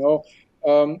teaching,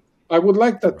 I would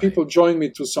like that people join me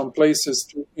to some places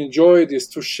to enjoy this,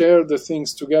 to share the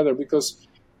things together, because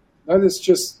that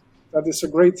is a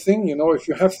great thing. If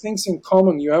you have things in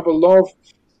common, you have a love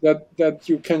that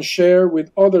you can share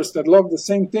with others that love the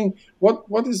same thing.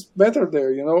 What is better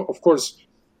there? Of course,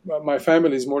 my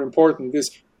family is more important.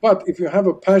 But if you have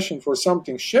a passion for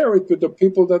something, share it with the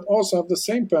people that also have the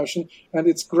same passion, and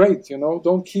it's great.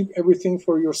 Don't keep everything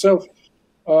for yourself.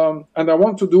 And I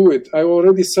want to do it. I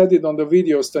already said it on the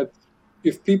videos that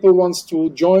if people wants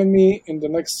to join me in the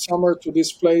next summer to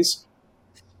this place,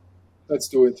 let's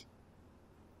do it.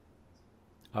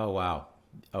 Oh, wow.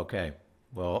 Okay.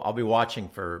 Well, I'll be watching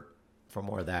for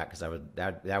more of that, because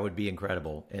that would be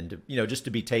incredible. And just to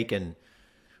be taken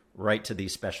right to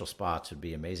these special spots would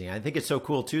be amazing. I think it's so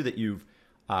cool too that you've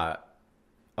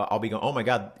I'll be going, oh my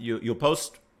God, you'll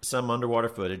post some underwater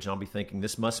footage and I'll be thinking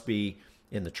this must be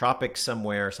in the tropics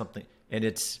somewhere or something. And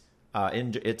it's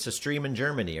a stream in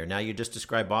Germany, or now you just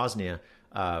described Bosnia,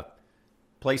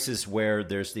 places where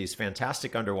there's these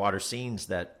fantastic underwater scenes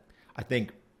that I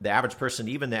think the average person,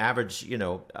 even the average,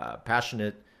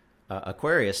 passionate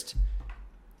aquarist,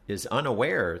 is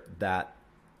unaware that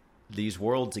these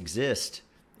worlds exist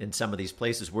in some of these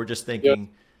places. We're just thinking,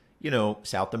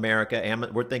 South America,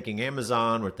 we're thinking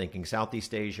Amazon, we're thinking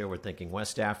Southeast Asia, we're thinking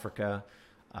West Africa,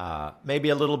 maybe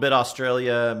a little bit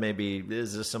Australia, maybe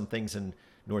there's some things in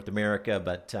North America,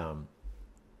 but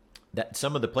that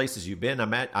some of the places you've been,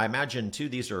 I imagine too,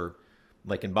 these are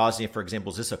like in Bosnia, for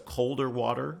example, is this a colder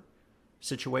water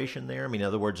situation there? I mean, in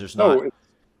other words, there's not,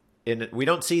 we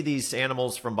don't see these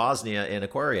animals from Bosnia in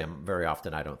aquarium very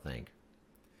often, I don't think.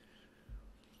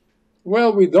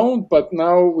 Well, we don't, but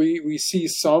now we see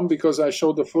some, because I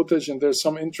showed the footage and there's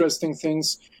some interesting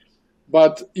things.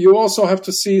 But you also have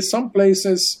to see some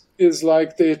places is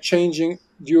like they're changing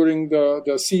during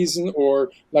the season,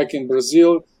 or like in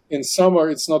Brazil, in summer,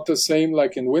 it's not the same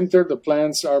like in winter. The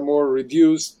plants are more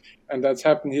reduced, and that's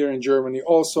happened here in Germany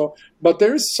also. But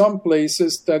there's some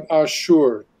places that are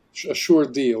a sure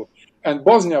deal. And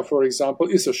Bosnia, for example,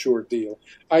 is a sure deal.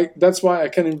 That's why I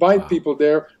can invite people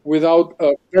there without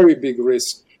a very big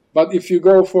risk. But if you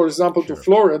go, for example, to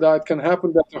Florida, it can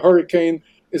happen that the hurricane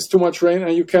is too much rain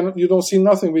and you don't see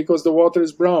nothing because the water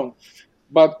is brown.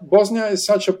 But Bosnia is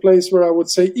such a place where I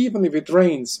would say, even if it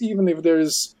rains, even if there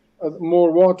is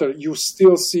more water, you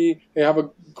still see they have a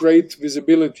great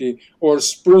visibility. Or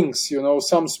springs,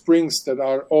 some springs that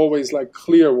are always like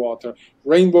clear water.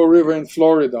 Rainbow River in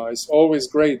Florida is always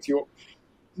great. You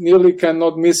nearly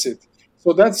cannot miss it.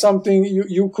 So that's something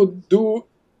you could do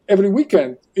every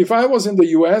weekend. If I was in the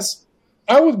US,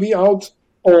 I would be out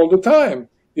all the time,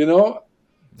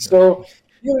 So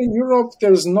here in Europe,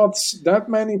 there's not that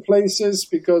many places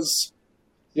because,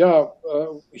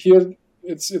 here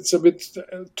it's a bit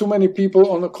too many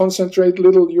people on a concentrate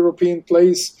little European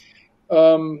place.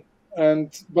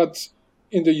 But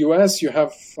in the US, you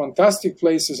have fantastic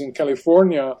places in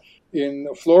California, in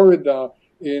Florida,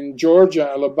 in Georgia,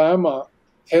 Alabama,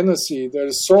 Tennessee.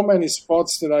 There's so many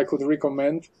spots that I could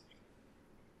recommend.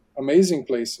 Amazing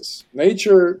places.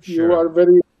 Nature, You are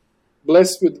very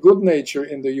blessed with good nature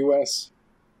in the US.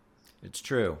 It's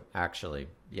true, actually.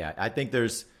 Yeah, I think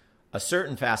there's a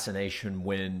certain fascination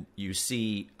when you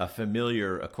see a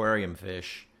familiar aquarium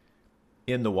fish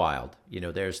in the wild.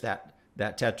 There's that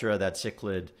tetra, that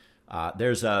cichlid.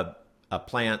 There's a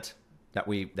plant that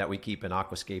we keep in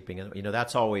aquascaping, and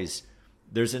that's always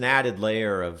there's an added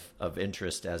layer of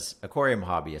interest as aquarium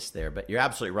hobbyists there. But you're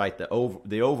absolutely right.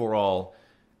 The overall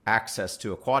access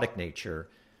to aquatic nature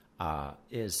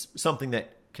is something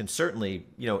that can certainly,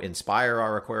 inspire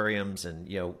our aquariums. And,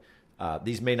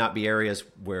 these may not be areas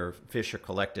where fish are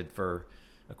collected for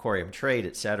aquarium trade,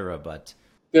 et cetera, but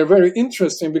they're very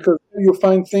interesting because you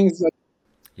find things that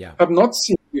yeah, have not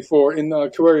seen before in an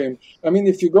aquarium. I mean,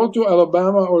 if you go to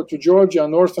Alabama or to Georgia,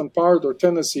 northern part, or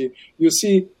Tennessee, you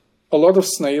see a lot of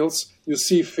snails, you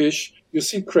see fish, you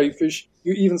see crayfish,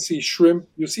 you even see shrimp,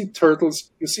 you see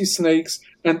turtles, you see snakes,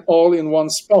 and all in one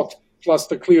spot, plus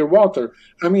the clear water.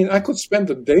 I mean, I could spend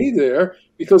a day there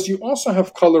because you also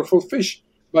have colorful fish.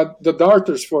 But the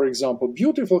darters, for example,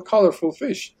 beautiful, colorful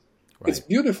fish. Right. It's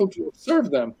beautiful to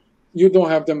observe them. You don't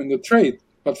have them in the trade.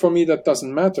 But for me, that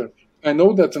doesn't matter. I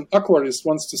know that an aquarist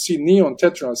wants to see neon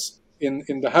tetras in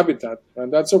the habitat,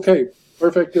 and that's okay,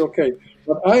 perfectly okay.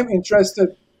 But I'm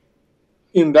interested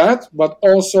in that, but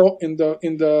also in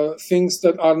the things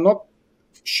that are not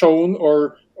shown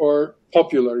or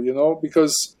popular,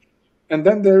 because, and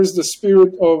then there's the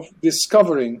spirit of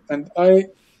discovering, and I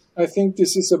think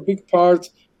this is a big part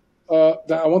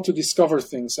that I want to discover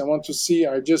things. I want to see.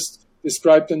 I just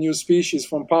described a new species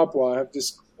from Papua. I have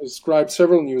described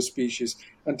several new species,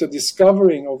 and the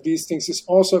discovering of these things is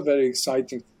also very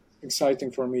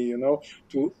exciting for me.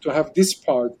 To have this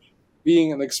part,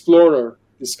 being an explorer,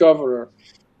 discoverer,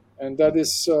 and that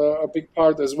is a big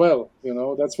part as well.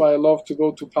 That's why I love to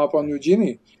go to Papua New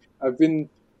Guinea. I've been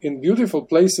in beautiful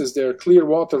places there, clear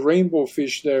water, rainbow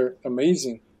fish there,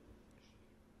 amazing.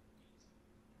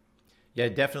 Yeah,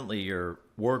 definitely your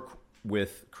work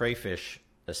with crayfish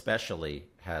especially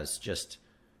has just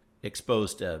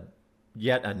exposed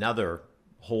yet another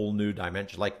whole new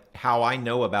dimension. Like how I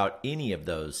know about any of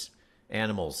those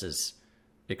animals is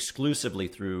exclusively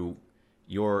through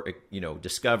your,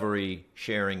 discovery,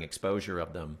 sharing, exposure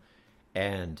of them.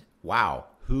 And wow,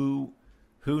 who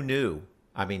knew?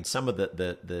 I mean, some of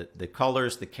the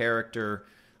colors, the character,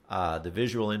 the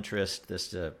visual interest,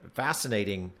 this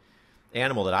fascinating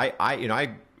animal that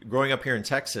I growing up here in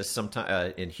Texas,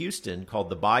 sometime in Houston, called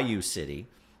the Bayou City,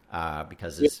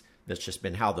 because that's just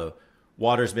been how the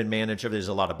water's been managed. There's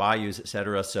a lot of bayous, et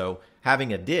cetera. So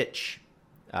having a ditch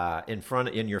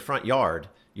in your front yard,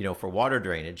 for water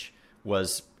drainage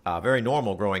was very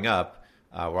normal growing up,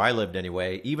 where I lived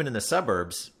anyway. Even in the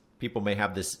suburbs, people may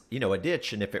have this, a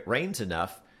ditch, and if it rains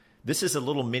enough, this is a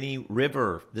little mini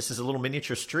river. This is a little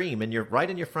miniature stream, and you're right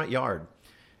in your front yard.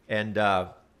 And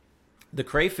the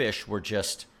crayfish were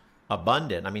just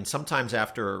abundant. I mean, sometimes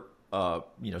after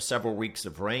several weeks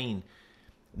of rain.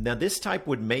 Now, this type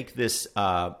would make this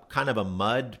kind of a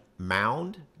mud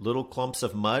mound, little clumps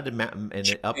of mud,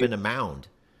 and up in a mound.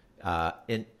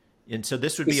 And so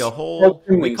this would be a whole.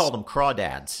 We called them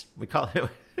crawdads. We call it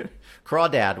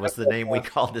crawdad was the name we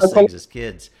called these things as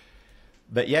kids.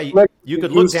 But yeah, you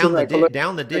could look down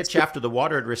the ditch after the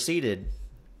water had receded.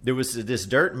 There was this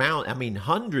dirt mound. I mean,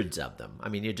 hundreds of them. I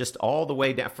mean, you just all the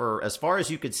way down for as far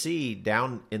as you could see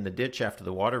down in the ditch after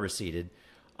the water receded.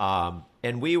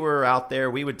 And we were out there.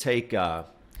 We would take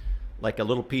like a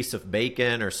little piece of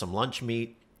bacon or some lunch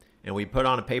meat, and we put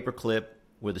on a paper clip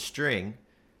with a string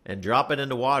and drop it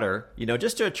into water.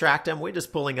 Just to attract them. We're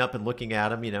just pulling up and looking at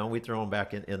them. We throw them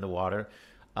back in the water.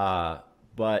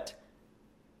 But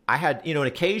I had, and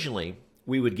occasionally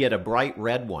we would get a bright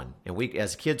red one, and we,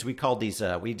 as kids, we called these.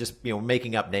 We just,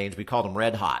 making up names. We called them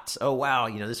red hots. Oh wow,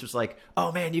 this was like,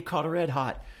 oh man, you caught a red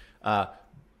hot.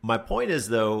 My point is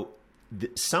though,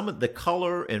 some of the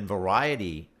color and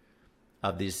variety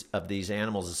of these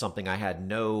animals is something I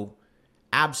had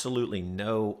absolutely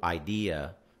no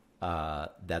idea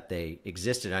that they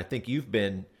existed. And I think you've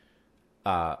been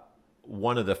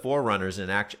one of the forerunners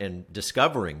in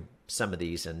discovering some of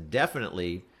these, and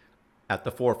definitely at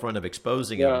the forefront of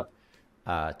exposing them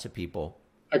to people.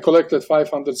 I collected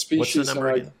 500 species. What's the number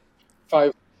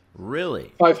again?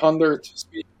 Really? 500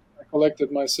 species I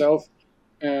collected myself,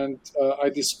 and I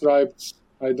described,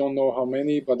 I don't know how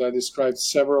many, but I described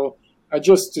several. I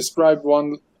just described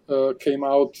one, came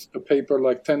out, a paper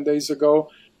like 10 days ago.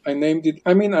 I named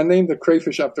the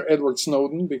crayfish after Edward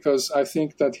Snowden, because I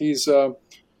think that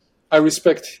I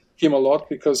respect him a lot,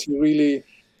 because he really,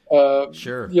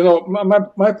 sure.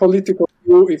 My political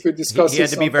view, if we discuss, he had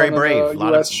to be very brave, a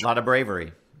lot of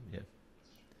bravery.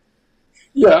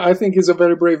 Yeah, I think he's a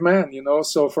very brave man,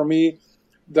 so for me,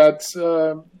 that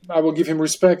I will give him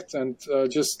respect. And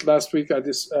just last week, I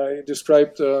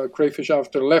described crayfish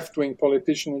after a left-wing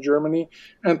politician in Germany,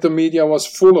 and the media was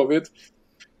full of it.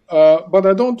 But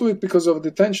I don't do it because of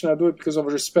detention. I do it because of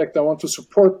respect. I want to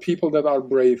support people that are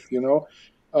brave,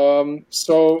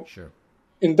 So, sure.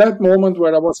 in that moment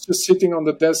where I was just sitting on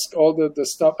the desk, all the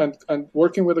stuff, and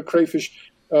working with the crayfish,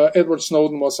 Edward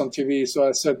Snowden was on TV. So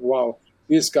I said, wow,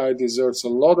 this guy deserves a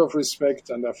lot of respect.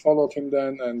 And I followed him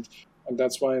then, and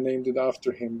that's why I named it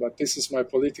after him. But this is my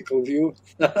political view.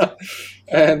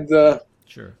 And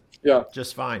Sure. yeah.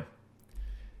 Just fine.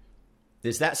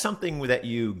 Is that something that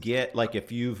you get, like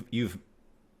if you've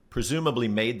presumably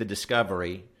made the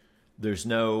discovery,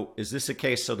 is this a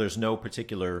case so there's no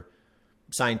particular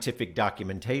scientific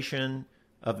documentation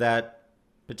of that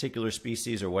particular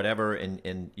species or whatever,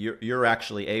 and you're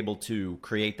actually able to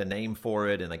create the name for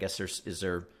it, and I guess is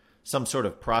there some sort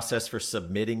of process for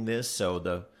submitting this so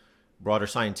the broader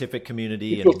scientific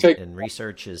community and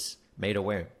research is made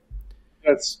aware?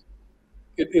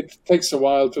 It takes a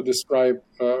while to describe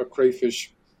a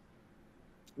crayfish,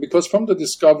 because from the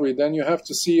discovery, then you have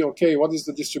to see, okay, what is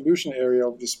the distribution area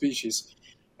of the species?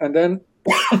 And then,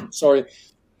 sorry,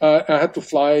 I had to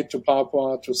fly to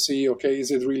Papua to see, okay,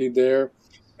 is it really there?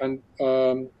 And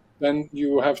then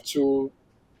you have to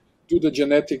do the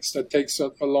genetics that takes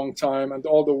a long time, and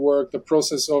all the work, the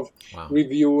process of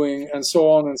reviewing, and so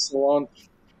on and so on.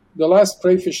 The last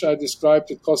crayfish I described,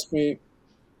 it cost me,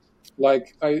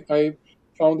 like, I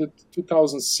found it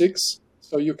 2006.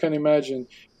 So you can imagine,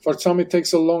 for some it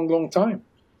takes a long, long time,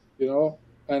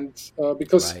 and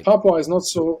because Papua is not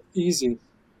so easy.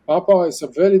 Papua is a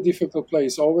very difficult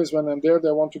place. Always when I'm there,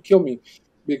 they want to kill me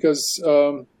because,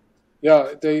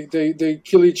 they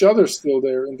kill each other still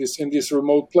there in these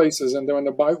remote places. And then when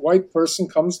a white person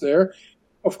comes there,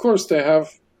 of course they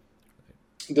have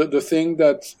the thing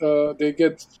that they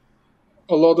get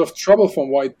a lot of trouble from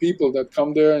white people that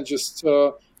come there and just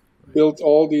build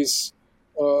all these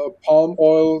palm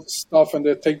oil stuff, and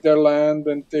they take their land,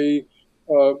 and they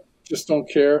just don't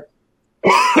care.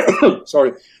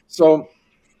 Sorry. So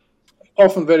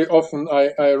very often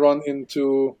I run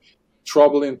into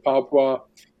trouble in Papua,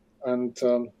 and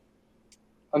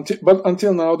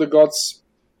until now the gods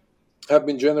have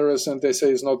been generous, and they say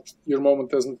it's not, your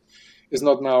moment is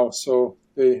not now, so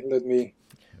they let me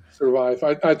survive.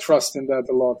 I trust in that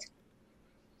a lot.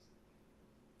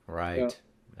 Right. Yeah.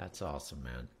 That's awesome,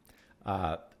 man.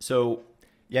 I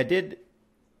did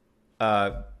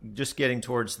just getting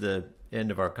towards the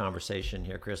end of our conversation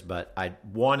here, Chris, but I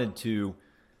wanted to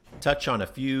touch on a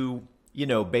few,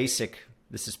 basic,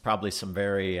 this is probably some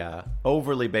very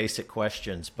overly basic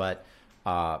questions, but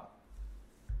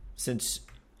since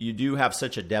you do have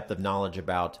such a depth of knowledge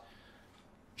about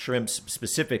shrimps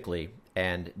specifically,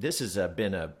 and this has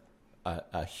been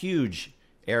a huge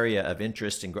area of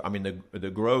interest, and the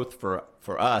growth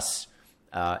for us,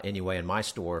 anyway, in my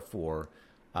store for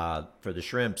the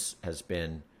shrimps has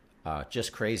been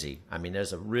just crazy. I mean,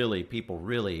 people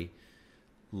really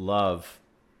love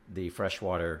the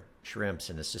freshwater shrimps,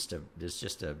 and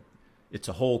it's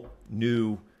a whole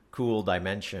new cool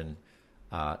dimension.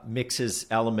 Mixes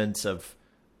elements of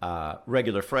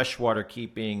regular freshwater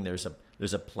keeping. There's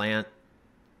a plant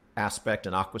aspect,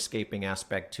 an aquascaping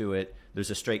aspect to it. There's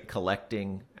a straight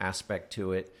collecting aspect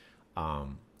to it.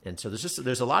 And so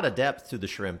there's a lot of depth to the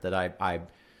shrimp that I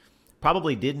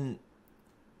probably didn't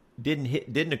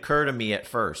occur to me at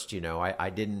first. I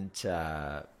wouldn't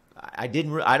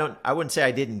say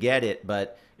I didn't get it,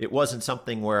 but it wasn't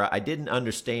something where I didn't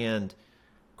understand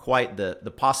quite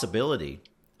the possibility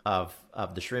of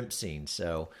the shrimp scene.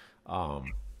 So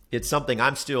it's something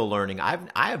I'm still learning. I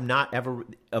have not ever,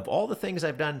 of all the things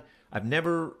I've done, I've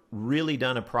never really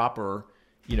done a proper,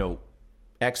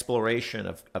 exploration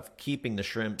of keeping the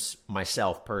shrimps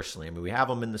myself personally. I mean, we have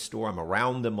them in the store. I'm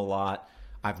around them a lot.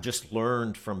 I've just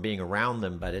learned from being around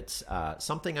them, but it's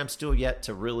something I'm still yet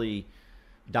to really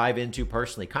dive into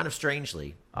personally, kind of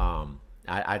strangely.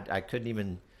 I couldn't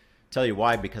even tell you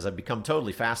why, because I've become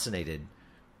totally fascinated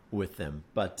with them.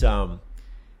 But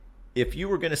if you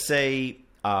were going to say,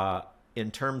 in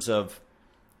terms of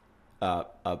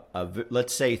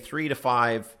let's say 3 to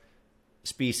 5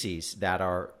 species that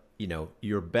are,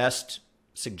 your best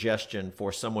suggestion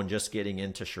for someone just getting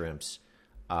into shrimps,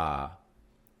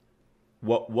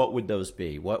 what would those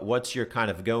be? What's your kind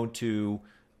of go-to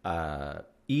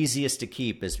easiest to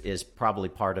keep is probably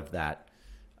part of that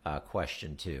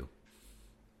question too.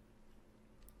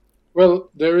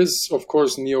 Well, there is, of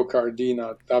course,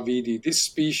 Neocardina davidi. This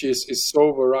species is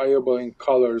so variable in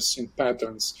colors, in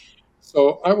patterns.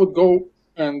 So I would go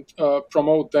and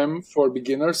promote them for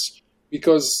beginners,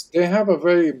 because they have a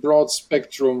very broad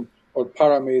spectrum or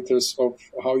parameters of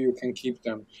how you can keep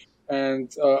them. And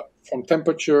from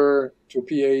temperature to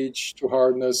pH to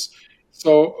hardness.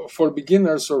 So for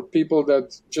beginners or people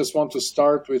that just want to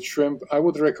start with shrimp, I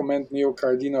would recommend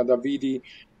Neocardina davidi.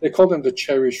 They call them the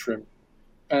cherry shrimp.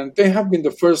 And they have been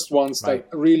the first ones that Right.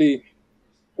 really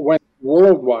went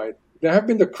worldwide. There have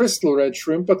been the crystal red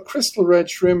shrimp, but crystal red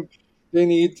shrimp, they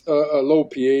need a low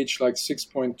pH, like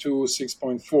 6.2,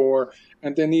 6.4,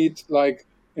 and they need like,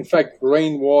 in fact,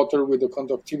 rainwater with a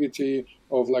conductivity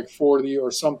of like 40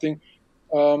 or something.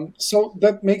 So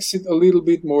that makes it a little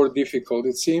bit more difficult.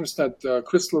 It seems that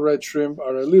crystal red shrimp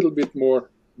are a little bit more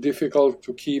difficult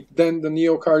to keep than the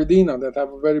neocardina that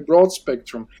have a very broad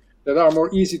spectrum, that are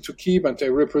more easy to keep and they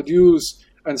reproduce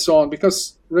and so on.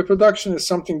 Because reproduction is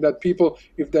something that people,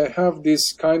 if they have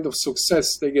this kind of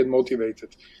success, they get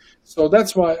motivated. So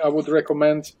that's why I would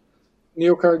recommend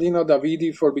Neocardina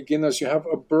davidi for beginners. You have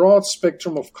a broad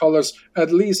spectrum of colors,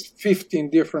 at least 15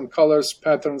 different colors,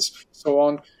 patterns, so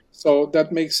on. So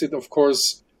that makes it, of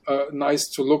course, nice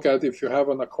to look at if you have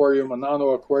an aquarium, a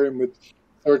nano aquarium with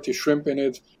 30 shrimp in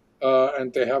it,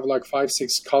 and they have like 5,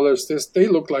 6 colors. They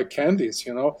look like candies,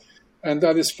 and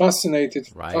that is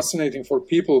fascinating for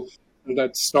people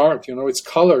that start. It's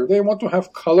color. They want to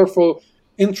have colorful,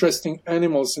 interesting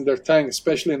animals in their tank,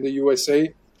 especially in the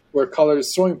USA, where color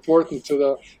is so important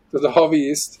to the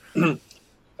hobbyist.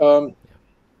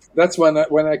 That's when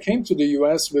I came to the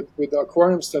US with the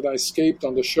aquariums that I escaped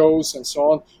on the shows and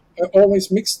so on. I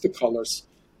always mixed the colors.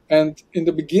 And in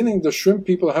the beginning, the shrimp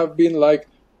people have been like,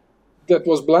 that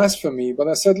was blasphemy. But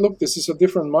I said, look, this is a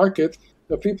different market.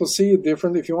 The people see it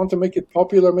different. If you want to make it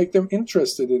popular, make them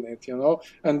interested in it,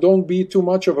 and don't be too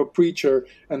much of a preacher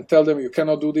and tell them you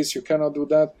cannot do this, you cannot do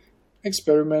that.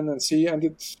 Experiment and see, and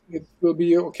it will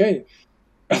be okay.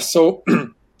 So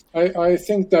I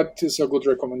think that is a good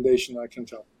recommendation, I can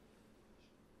tell.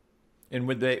 And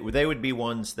they would be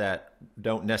ones that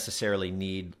don't necessarily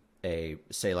need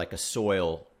like a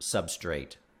soil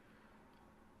substrate.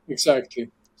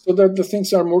 Exactly. So that the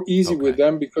things are more easy with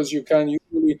them, because you can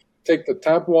usually take the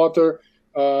tap water.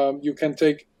 You can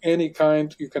take any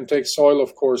kind. You can take soil,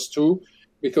 of course, too,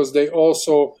 because they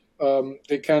also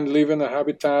they can live in a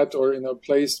habitat or in a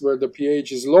place where the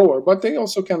pH is lower, but they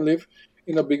also can live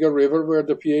in a bigger river where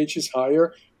the pH is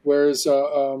higher, whereas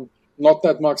not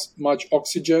that much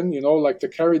oxygen, like the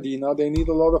caridina, they need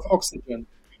a lot of oxygen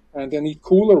and they need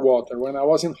cooler water. When I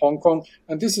was in Hong Kong,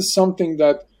 and this is something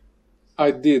that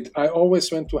I did, I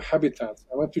always went to habitats.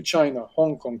 I went to China,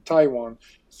 Hong Kong, Taiwan,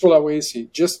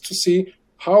 Sulawesi, just to see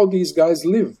how these guys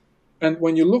live. And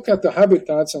when you look at the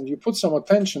habitats and you put some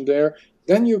attention there,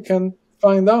 then you can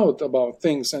find out about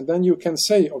things, and then you can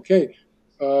say, okay,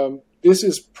 this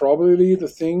is probably the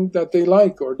thing that they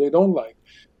like or they don't like.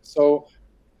 So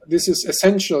this is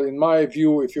essential in my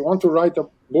view. If you want to write a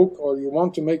book or you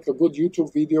want to make a good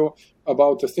YouTube video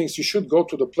about the things, you should go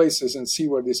to the places and see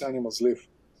where these animals live.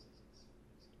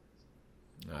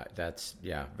 That's,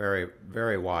 very,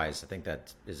 very wise. I think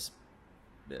that is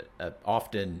an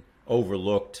often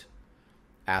overlooked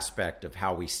aspect of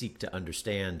how we seek to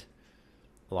understand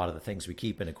a lot of the things we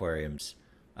keep in aquariums.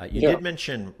 You did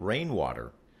mention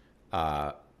rainwater.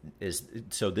 This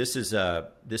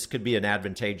could be an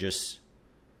advantageous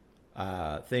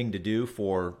thing to do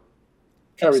for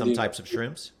caridina. Some types of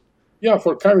shrimps? Yeah,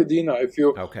 for caridina, if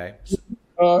you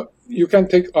you can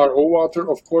take RO water,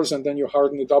 of course, and then you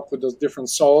harden it up with those different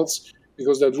salts,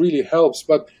 because that really helps.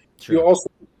 But you also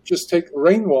just take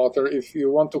rainwater if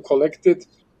you want to collect it,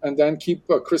 and then keep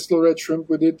a crystal red shrimp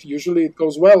with it. Usually it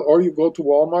goes well. Or you go to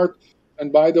Walmart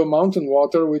and buy the mountain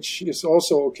water, which is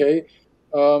also okay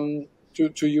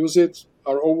to use it.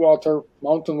 RO water,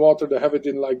 mountain water, they have it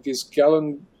in like these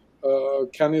gallon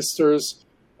canisters.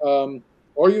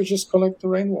 Or you just collect the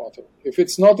rainwater. If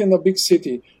it's not in a big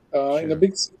city, in a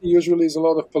big city usually is a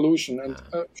lot of pollution. And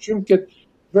shrimp get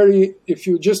if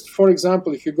you just, for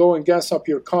example, if you go and gas up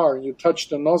your car and you touch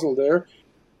the nozzle there,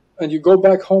 and you go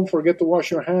back home, forget to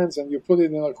wash your hands, and you put it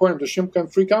in an aquarium, the shrimp can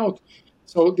freak out.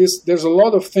 So there's a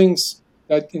lot of things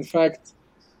that, in fact,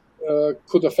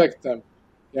 could affect them.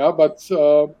 Yeah, but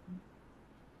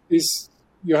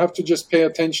you have to just pay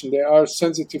attention. They are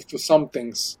sensitive to some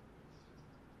things.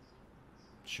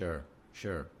 Sure.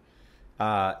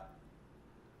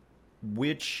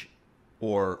 Which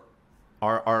it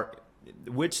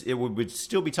would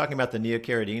still be talking about the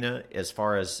neocaridina, as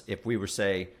far as if we were,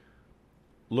 say,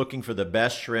 looking for the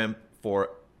best shrimp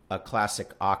for a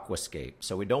classic aquascape.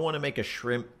 So we don't want to make a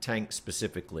shrimp tank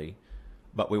specifically,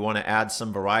 but we want to add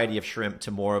some variety of shrimp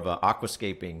to more of an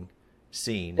aquascaping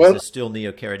scene. Is this still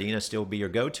neocaridina still be your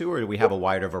go-to, or do we have a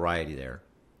wider variety there?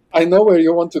 I know where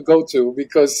you want to go to,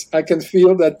 because I can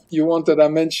feel that you want that I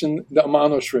mention the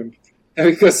Amano shrimp.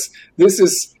 Because this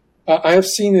is, I have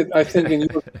seen it, I think, in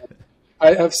your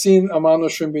I have seen Amano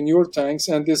shrimp in your tanks,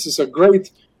 and this is a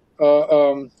great,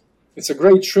 it's a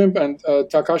great shrimp. And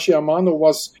Takashi Amano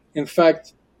was, in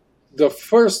fact, the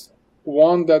first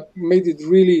one that made it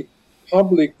really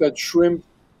public that shrimp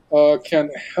can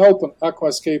help an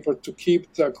aquascaper to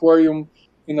keep the aquarium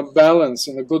in a balance,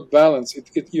 in a good balance.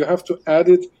 You have to add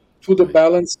it to the Right.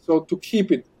 balance, so to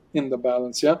keep it in the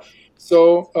balance. Yeah.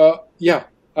 So yeah,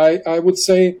 I would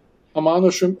say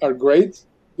Amano shrimp are great.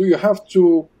 You have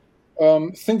to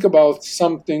think about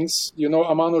some things. You know,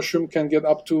 Amano shrimp can get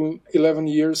up to 11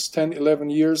 years, 10, 11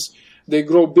 years. They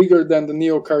grow bigger than the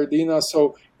Neocardina.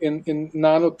 So in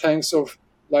nano tanks of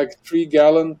like 3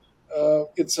 gallon,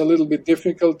 it's a little bit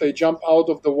difficult. They jump out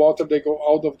of the water. They go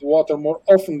out of the water more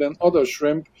often than other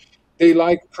shrimp. They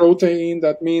like protein.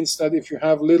 That means that if you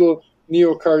have little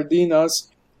Neocardinas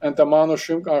and the Amano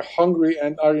shrimp are hungry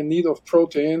and are in need of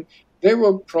protein, they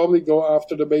will probably go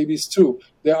after the babies too.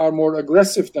 They are more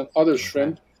aggressive than other Okay.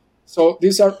 shrimp. So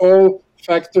these are all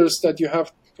factors that you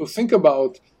have to think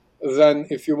about then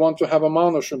if you want to have a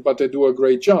Amano shrimp, but they do a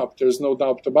great job. There's no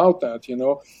doubt about that. You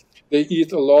know, they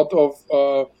eat a lot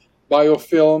of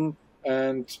biofilm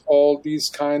and all these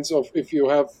kinds of, if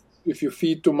you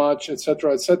feed too much,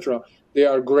 etc., they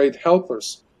are great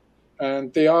helpers.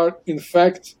 And they are, in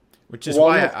fact, Which is one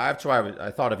why of, that's why I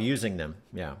thought of using them.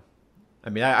 Yeah. I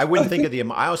mean, I I wouldn't think of think,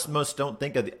 the. I almost don't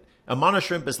think of the Amana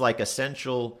shrimp as like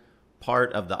essential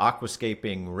part of the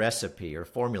aquascaping recipe or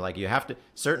formula. Like you have to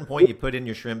certain point you put in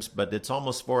your shrimps, but it's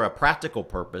almost for a practical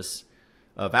purpose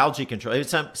of algae control.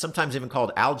 It's sometimes even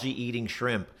called algae eating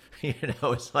shrimp. You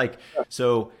know, it's like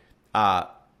so.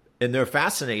 And they're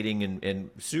fascinating and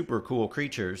super cool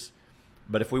creatures.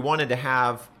 But if we wanted to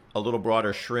have a little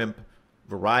broader shrimp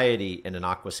variety in an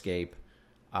aquascape,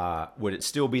 would it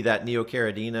still be that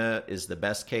Neocaridina is the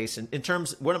best case? And in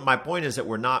terms, my point is that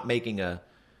we're not making a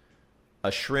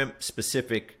shrimp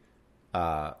specific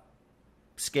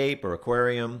scape or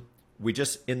aquarium. We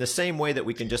just, in the same way that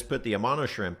we can just put the Amano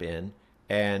shrimp in,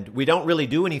 and we don't really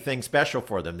do anything special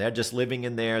for them. They're just living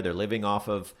in there. They're living off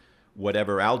of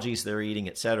whatever algae they're eating,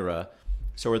 etc.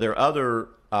 So are there other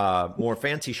more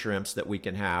fancy shrimps that we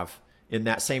can have in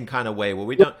that same kind of way?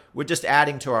 Well, we're just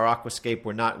adding to our aquascape.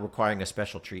 We're not requiring a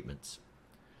special treatments.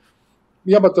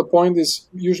 yeah, but the point is,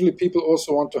 usually people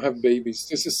also want to have babies.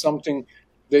 This is something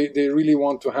they really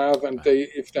want to have, and Right.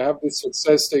 if they have this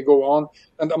success, they go on.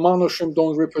 And Amano shrimp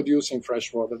don't reproduce in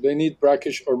fresh water. They need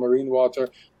brackish or marine water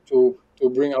to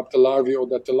bring up the larvae, or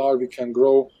that the larvae can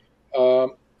grow.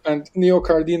 And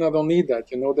Neocardina don't need that.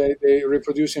 You know, they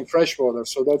reproduce in fresh water,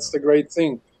 so that's the great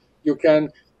thing. You can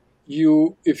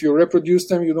if you reproduce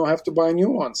them, you don't have to buy new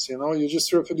ones. You know, you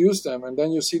just reproduce them, and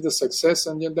then you see the success,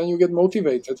 and then you get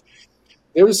motivated.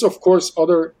 There is, of course,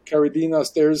 other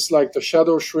caridinas. There's like the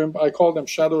shadow shrimp. I call them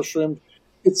shadow shrimp.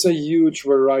 It's a huge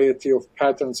variety of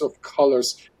patterns, of colors.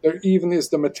 There even is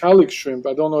the metallic shrimp.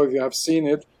 I don't know if you have seen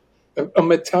it. A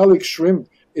metallic shrimp.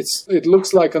 It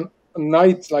looks like a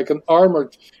knight, like an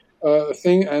armored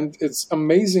thing, and it's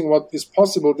amazing what is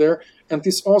possible there. And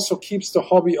this also keeps the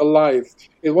hobby alive.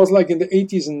 It was like in the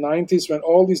 80s and 90s when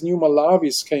all these new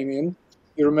Malavis came in.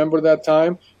 You remember that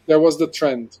time? There was the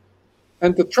trend.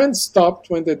 And the trend stopped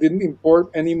when they didn't import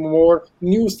any more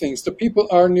new things. The people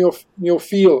are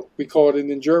neophile, we call it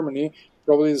in Germany.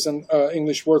 Probably is an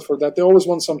English word for that. They always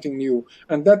want something new.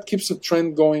 And that keeps the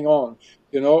trend going on.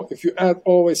 You know, if you add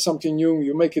always something new,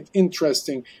 you make it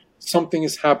interesting, something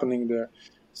is happening there.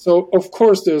 So, of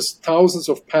course, there's thousands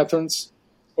of patterns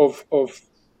of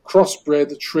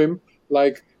crossbred shrimp,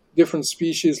 like different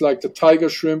species, like the tiger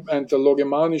shrimp and the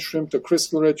Logemani shrimp, the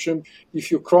crystal red shrimp. If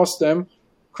you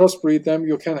crossbreed them,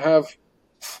 you can have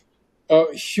a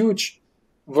huge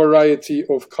variety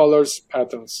of colors,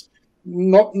 patterns.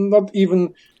 Not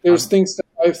even there's Um, things that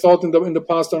I thought in the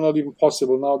past are not even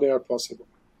possible. Now they are possible.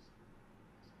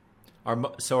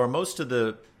 are most of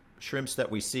the shrimps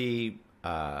that we see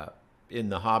in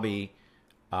the hobby?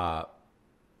 Uh,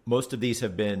 Most of these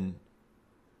have been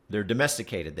they're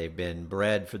domesticated. They've been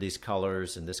bred for these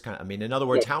colors and this kind. I mean, in other Yeah.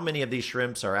 words, how many of these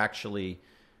shrimps are actually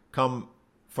come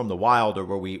from the wild, or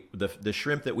where the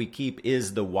shrimp that we keep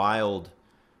is the wild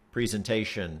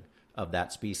presentation of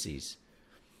that species?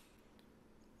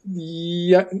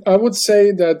 Yeah, I would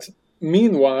say that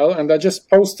meanwhile, and I just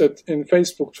posted in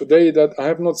Facebook today that I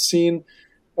have not seen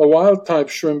a wild type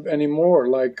shrimp anymore.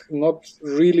 Like, not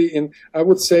really in, I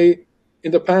would say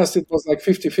in the past it was like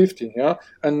 50-50, yeah?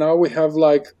 And now we have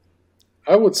like,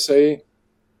 I would say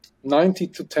 90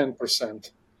 to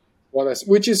 10%.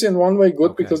 Which is in one way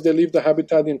good Okay, because they leave the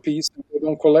habitat in peace and they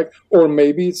don't collect, or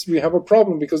maybe we have a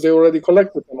problem because they already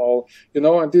collected them all,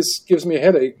 and this gives me a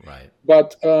headache. right.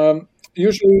 But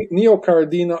usually,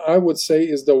 Neocardina, I would say,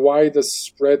 is the widest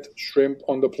spread shrimp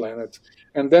on the planet,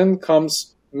 and then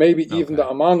comes maybe even the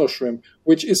Okay. amano shrimp,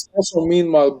 which is also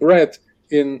meanwhile bred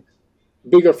in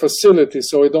bigger facilities.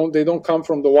 So they don't come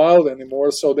from the wild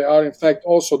anymore. So they are in fact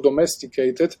also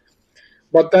domesticated.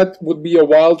 But that would be a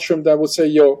wild shrimp that would say,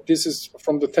 yo, this is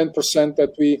from the 10%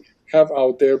 that we have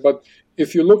out there. But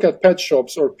if you look at pet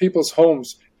shops or people's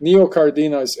homes,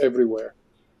 neocardina is everywhere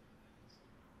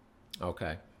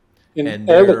Okay. in And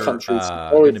all the they're countries. So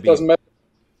going to it doesn't be, matter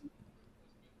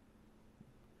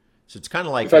so it's kind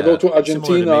of if like I go to similar to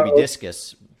Argentina. maybe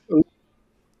discus.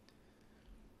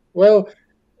 Well,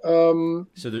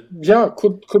 So yeah,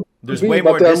 could there's be, way but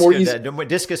more they are more easy.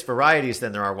 discus varieties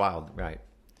than there are wild, right?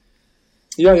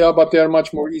 Yeah, but they are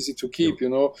much more easy to keep, you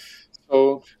know.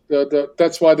 So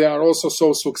that's why they are also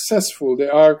so successful. They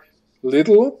are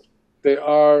little, they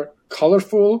are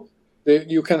colorful.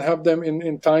 You can have them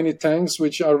in tiny tanks,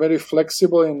 which are very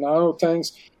flexible in nano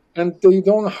tanks, and they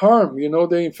don't harm. You know,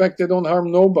 in fact they don't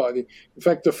harm nobody. In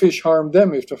fact, the fish harm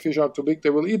them. If the fish are too big, they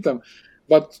will eat them.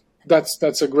 But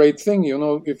that's a great thing, you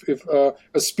know. If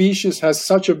a species has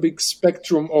such a big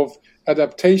spectrum of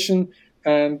adaptation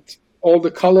and all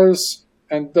the colors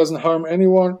and doesn't harm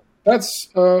anyone, that's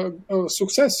a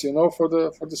success, you know, for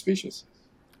the species.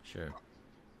 Sure.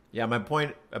 Yeah, my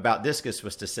point about discus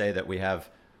was to say that we have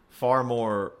far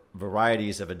more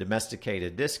varieties of a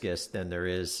domesticated discus than there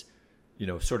is,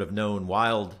 sort of known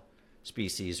wild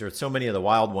species, or so many of the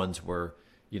wild ones were,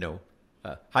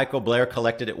 Heiko Blair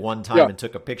collected it one time Yeah, and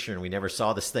took a picture and we never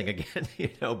saw this thing again,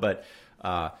 but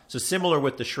so similar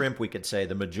with the shrimp, we could say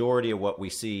the majority of what we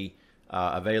see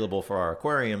available for our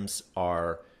aquariums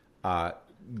are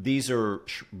these are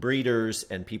breeders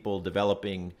and people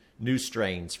developing new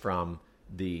strains from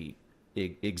the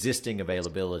existing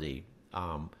availability.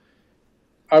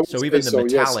 I would So say even the so.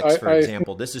 Yes, metallics, for I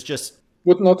example, this is just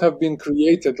would not have been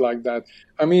created like that.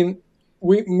 I mean,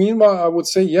 meanwhile, I would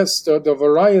say yes. The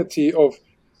variety of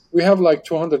we have like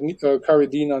 200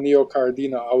 Caridina,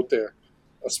 neocardina out there,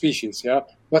 species, yeah.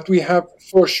 But we have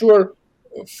for sure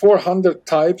 400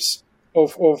 types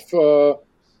of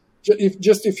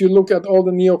if you look at all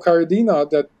the neocardina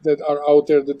that are out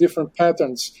there, the different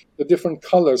patterns, the different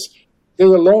colors, they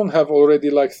alone have already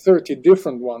like 30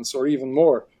 different ones or even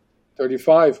more,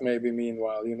 35 maybe.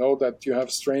 Meanwhile, you know that you have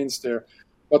strains there.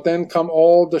 But then come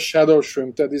all the shadow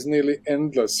shrimp that is nearly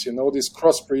endless. You know, this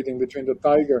crossbreeding between the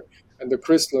tiger and the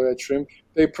crystalite shrimp.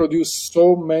 They produce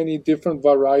so many different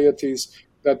varieties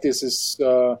that this is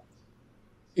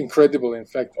incredible. In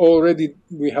fact, already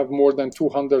we have more than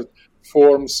 200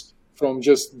 forms from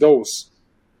just those.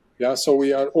 Yeah, so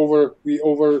we over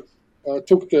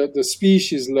took the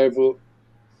species level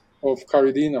of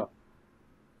Caridina.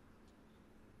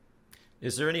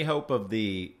 Is there any hope of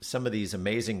some of these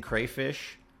amazing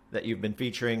crayfish that you've been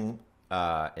featuring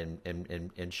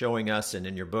and showing us and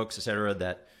in your books, et cetera,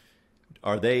 that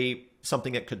are they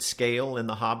something that could scale in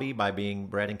the hobby by being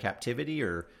bred in captivity,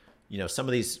 or some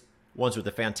of these ones with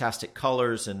the fantastic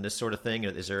colors and this sort of thing?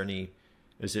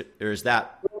 Is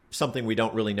that something we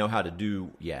don't really know how to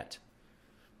do yet?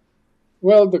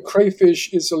 Well, the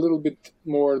crayfish is a little bit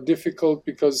more difficult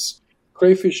because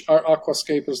crayfish are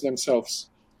aquascapers themselves.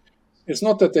 It's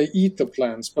not that they eat the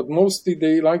plants, but mostly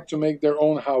they like to make their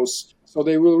own house. So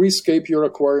they will rescape your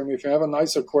aquarium. If you have a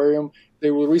nice aquarium, they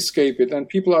will rescape it. And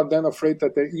people are then afraid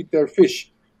that they eat their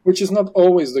fish, which is not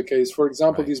always the case. For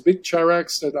example, Right. these big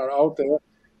characs that are out there,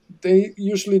 they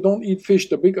usually don't eat fish.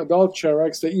 The big adult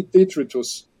characs, they eat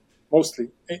detritus, mostly.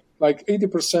 Like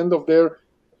 80% of their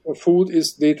food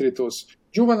is detritus.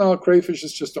 Juvenile crayfish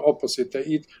is just the opposite. They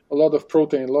eat a lot of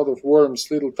protein, a lot of worms,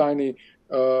 little tiny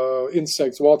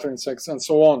insects, water insects, and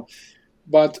so on.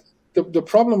 But the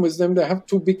problem with them, they have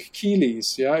two big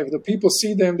cheilies. Yeah, if the people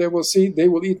see them, they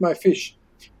will eat my fish.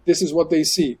 This is what they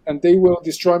see, and they will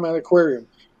destroy my aquarium.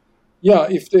 Yeah,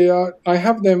 if they are, I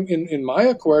have them in my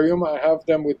aquarium. I have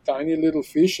them with tiny little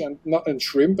fish and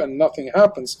shrimp, and nothing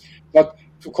happens. But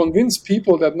to convince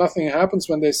people that nothing happens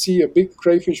when they see a big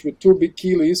crayfish with two big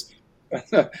cheilies,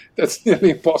 that's nearly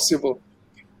impossible.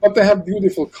 But they have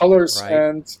beautiful colors, Right.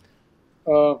 and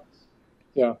uh,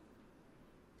 yeah,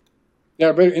 they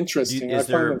are very interesting. I Is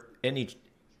find them. there any?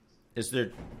 Is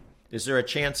there a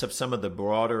chance of some of the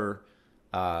broader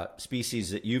species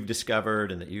that you've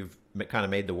discovered and that you've kind of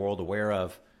made the world aware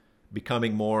of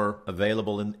becoming more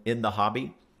available in the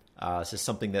hobby? Is this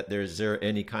something that is there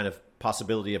any kind of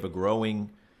possibility of a growing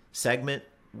segment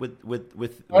with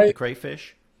the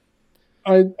crayfish?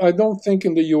 I don't think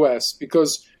in the U.S.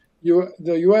 because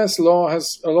the U.S. law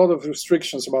has a lot of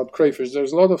restrictions about crayfish.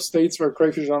 There's a lot of states where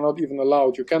crayfish are not even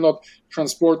allowed. You cannot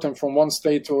transport them from one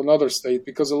state to another state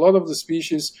because a lot of the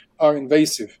species are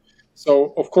invasive.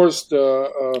 So, of course,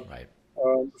 Right.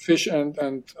 fish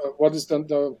and what is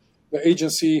the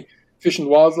agency, Fish and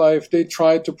Wildlife, they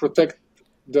try to protect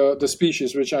the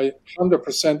species, which I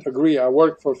 100% agree. I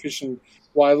worked for Fish and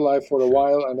Wildlife for a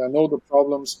while, and I know the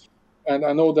problems. And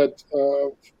I know that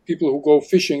people who go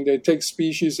fishing, they take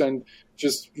species and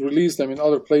just release them in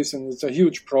other places, and it's a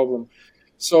huge problem.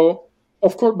 So,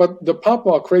 of course, but the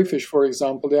Papua crayfish, for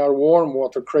example, they are warm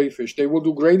water crayfish. They will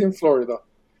do great in Florida.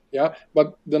 Yeah,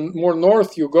 but the more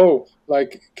north you go,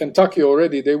 like Kentucky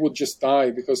already, they would just die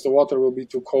because the water will be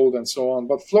too cold and so on.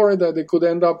 But Florida, they could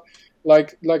end up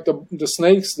like the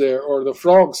snakes there or the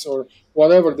frogs or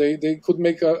whatever. They could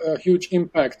make a huge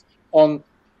impact on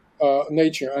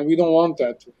nature, and we don't want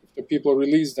that if the people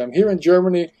release them. Here in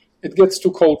Germany, it gets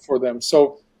too cold for them,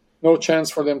 so no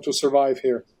chance for them to survive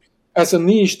here. As a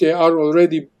niche, they are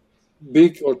already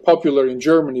big or popular in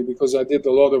Germany because I did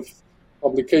a lot of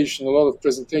publication, a lot of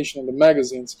presentation in the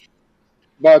magazines.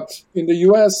 But in the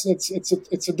U.S.,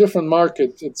 it's a different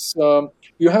market. It's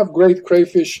you have great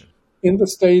crayfish in the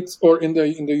States or in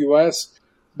the U.S.,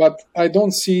 but I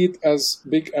don't see it as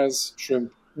big as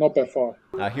shrimp, not by far.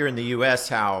 Here in the U.S.,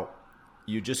 how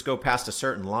you just go past a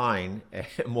certain line,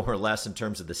 more or less in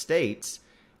terms of the states,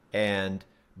 and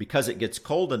because it gets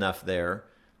cold enough there,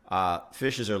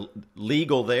 fishes are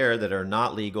legal there that are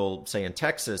not legal, say in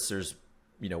Texas. There's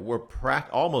we're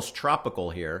almost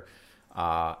tropical here,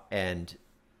 and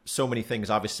so many things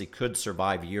obviously could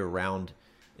survive year-round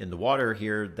in the water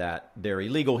here that they're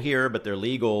illegal here, but they're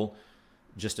legal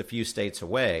just a few states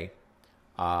away,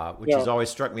 which has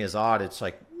always struck me as odd. It's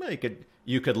like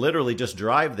you could literally just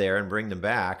drive there and bring them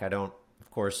back. Of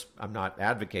course, I'm not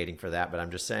advocating for that, but I'm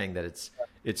just saying that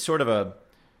it's sort of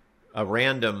a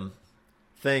random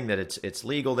thing that it's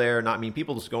legal there.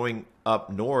 People just going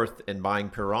up north and buying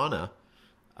piranha.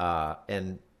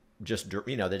 And just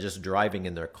they're just driving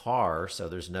in their car, so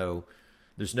there's no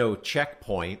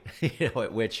checkpoint,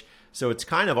 at which, so it's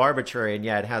kind of arbitrary, and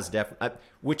it has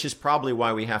which is probably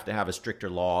why we have to have a stricter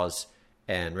laws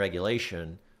and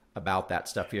regulation about that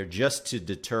stuff here, just to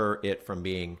deter it from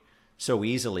being so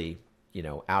easily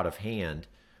out of hand.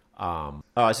 I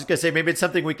was just gonna say maybe it's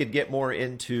something we could get more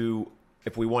into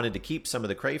if we wanted to keep some of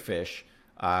the crayfish,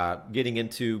 getting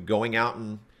into going out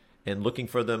and looking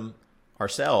for them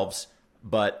ourselves.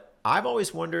 But I've always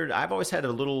had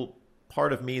a little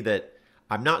part of me that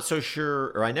I'm not so sure,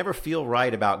 or I never feel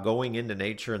right about going into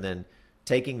nature and then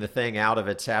taking the thing out of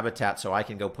its habitat so I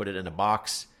can go put it in a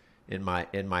box in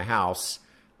my house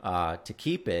to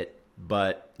keep it.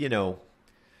 But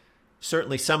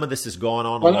certainly some of this has gone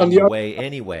on along the way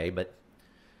anyway. But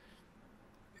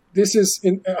this is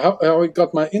how it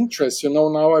got my interest.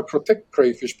 Now I protect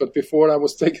crayfish, but before I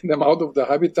was taking them out of the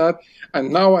habitat, and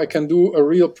now I can do a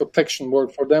real protection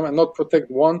work for them and not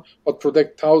protect one, but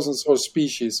protect thousands of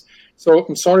species. So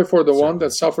I'm sorry for the one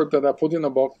that suffered that I put in a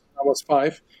box when I was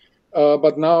 5,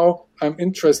 but now I'm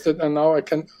interested, and now I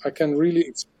can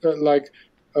really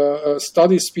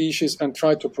study species and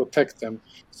try to protect them.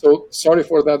 So sorry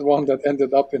for that one that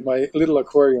ended up in my little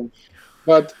aquarium.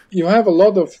 But you have a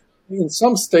lot of, in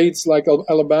some states like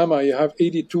Alabama, you have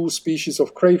 82 species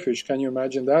of crayfish. Can you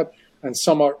imagine that? And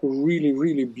some are really,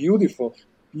 really beautiful,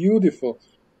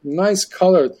 nice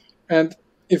colored. And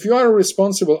if you are a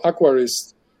responsible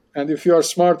aquarist, and if you are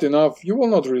smart enough, you will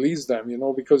not release them,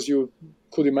 because you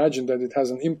could imagine that it has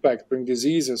an impact, bring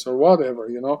diseases or whatever,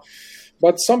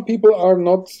 But some people are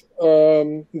not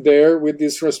there with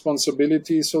this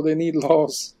responsibility, so they need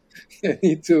laws. They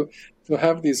need to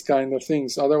have these kind of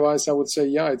things. Otherwise, I would say,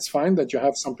 it's fine that you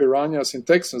have some piranhas in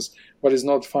Texas, but it's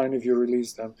not fine if you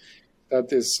release them.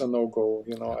 That is a no-go.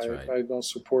 I don't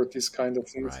support these kind of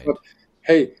things. Right. But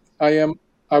hey,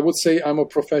 I would say I'm a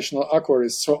professional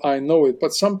aquarist, so I know it. But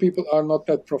some people are not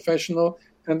that professional,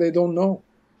 and they don't know.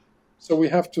 So we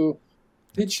have to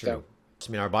teach them.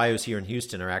 Our bayous here in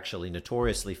Houston are actually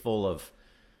notoriously full of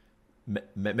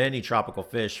many tropical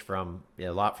fish from a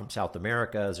lot from South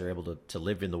America, as they're able to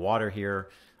live in the water here.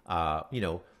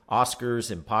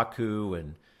 Oscars and pacu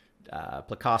and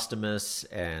plecostomus,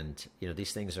 and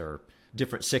these things are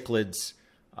different cichlids,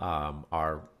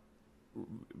 are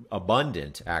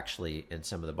abundant actually in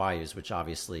some of the bayous, which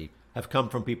obviously have come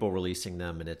from people releasing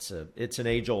them, and it's an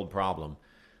age-old problem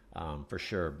for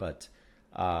sure. But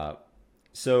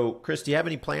so, Chris, do you have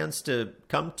any plans to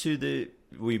come to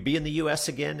will you be in the U.S.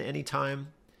 again anytime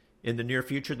in the near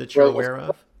future that you're aware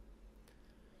of?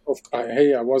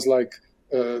 Hey, I was like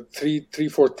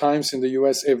 3-4 times in the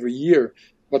U.S. every year,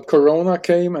 but Corona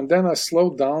came, and then I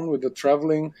slowed down with the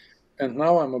traveling, and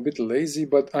now I'm a bit lazy.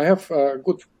 But I have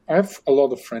a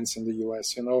lot of friends in the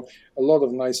U.S. A lot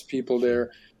of nice people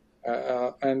there.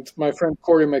 And my friend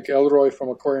Corey McElroy from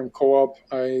Aquarium Co-op,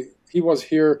 he was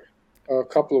here a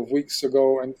couple of weeks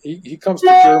ago, and he comes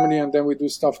to Germany, and then we do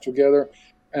stuff together.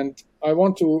 And I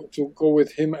want to go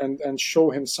with him and show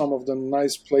him some of the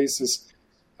nice places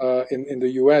in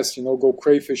the US, go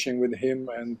crayfishing with him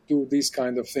and do these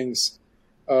kind of things.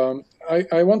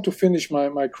 I want to finish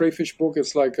my crayfish book.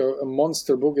 It's like a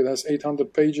monster book. It has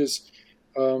 800 pages.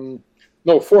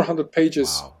 No, 400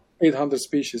 pages, Wow. 800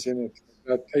 species in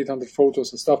it, 800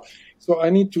 photos and stuff. So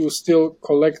I need to still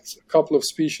collect a couple of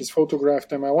species, photograph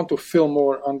them. I want to film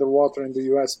more underwater in the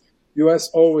US. US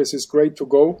always is great to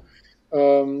go,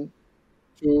 to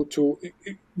go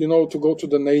to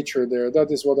the nature there.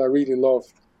 That is what I really love.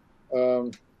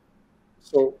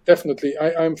 So definitely,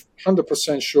 I'm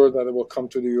 100% sure that I will come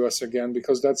to the US again,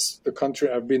 because that's the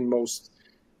country I've been most,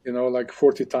 like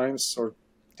 40 times or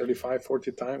 35,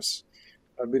 40 times.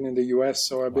 I've been in the US,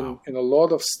 so I've been in a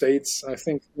lot of states. I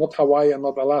think not Hawaii and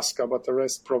not Alaska, but the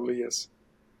rest probably is.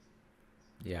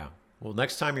 Yeah. Well,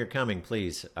 next time you're coming,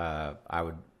 please, I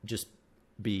would just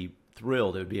be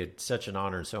thrilled. It would be such an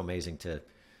honor and so amazing to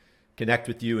connect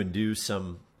with you and do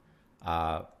some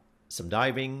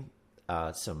diving,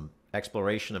 some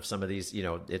exploration of some of these.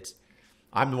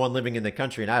 I'm the one living in the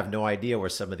country, and I have no idea where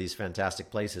some of these fantastic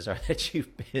places are that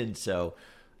you've been. So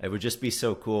it would just be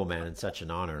so cool, man, and such an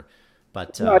honor.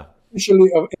 But I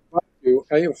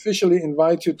officially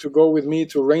invite you to go with me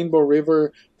to Rainbow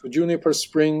River, to Juniper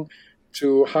Spring,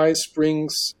 to High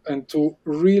Springs, and to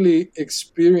really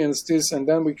experience this. And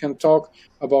then we can talk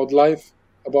about life,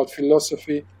 about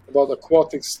philosophy, about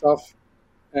aquatic stuff,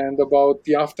 and about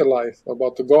the afterlife,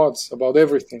 about the gods, about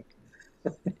everything.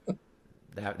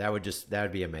 that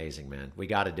would be amazing, man. We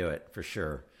got to do it for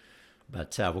sure.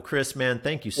 But well, Chris, man,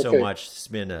 thank you so Okay. much. It's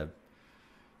been a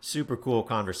super cool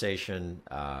conversation.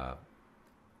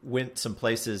 Went some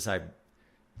places I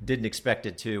didn't expect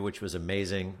it to, which was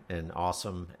amazing and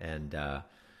awesome. And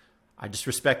I just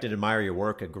respect and admire your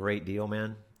work a great deal,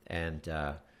 man. And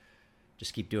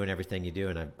just keep doing everything you do.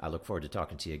 And I look forward to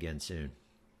talking to you again soon.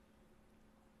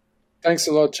 Thanks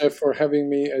a lot, Jeff, for having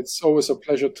me. It's always a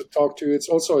pleasure to talk to you. It's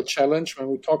also a challenge when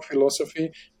we talk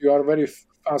philosophy. You are a very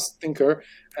fast thinker,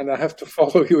 and I have to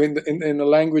follow you in the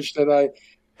language that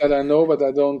I know, but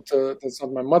I don't. That's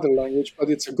not my mother language. But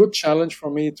it's a good challenge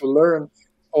for me to learn.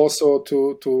 Also,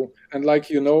 and like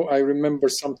I remember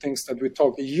some things that we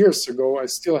talked years ago. I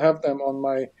still have them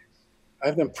I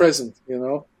have them present.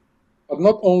 But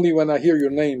not only when I hear your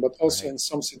name, but also Right. in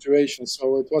some situations.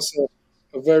 So it was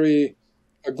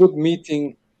a good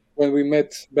meeting when we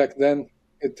met back then.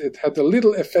 It had a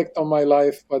little effect on my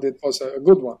life, but it was a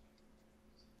good one.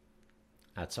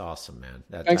 That's awesome, man.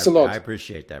 Thanks a I lot.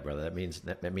 appreciate that, brother. That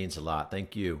means a lot.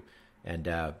 Thank you. And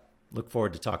look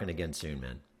forward to talking again soon,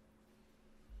 man.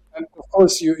 And of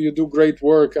course, you do great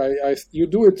work. You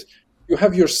do it. You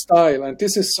have your style, and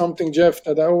this is something, Jeff,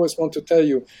 that I always want to tell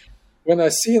you. When I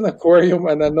see an aquarium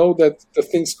and I know that the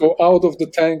things go out of the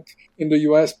tank in the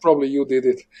US, probably you did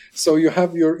it. So you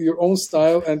have your own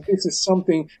style, and this is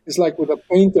something. It's like with a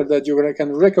painter that you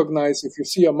can recognize. If you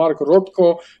see a Mark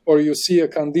Rothko or you see a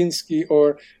Kandinsky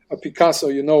or a Picasso,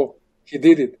 he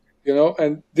did it.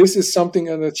 And this is something,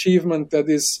 an achievement that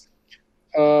is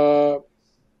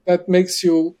that makes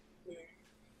you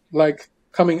like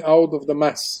coming out of the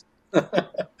mess.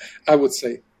 I would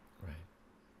say. Right.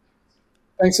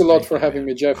 Thanks a lot Thank for you, having man.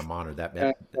 me, Jeff. I'm honored.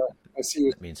 And I see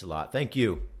you. That means a lot. Thank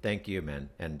you. Thank you, man.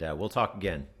 And we'll talk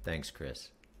again. Thanks, Chris.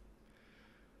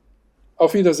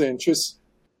 Auf Wiedersehen. Tschüss.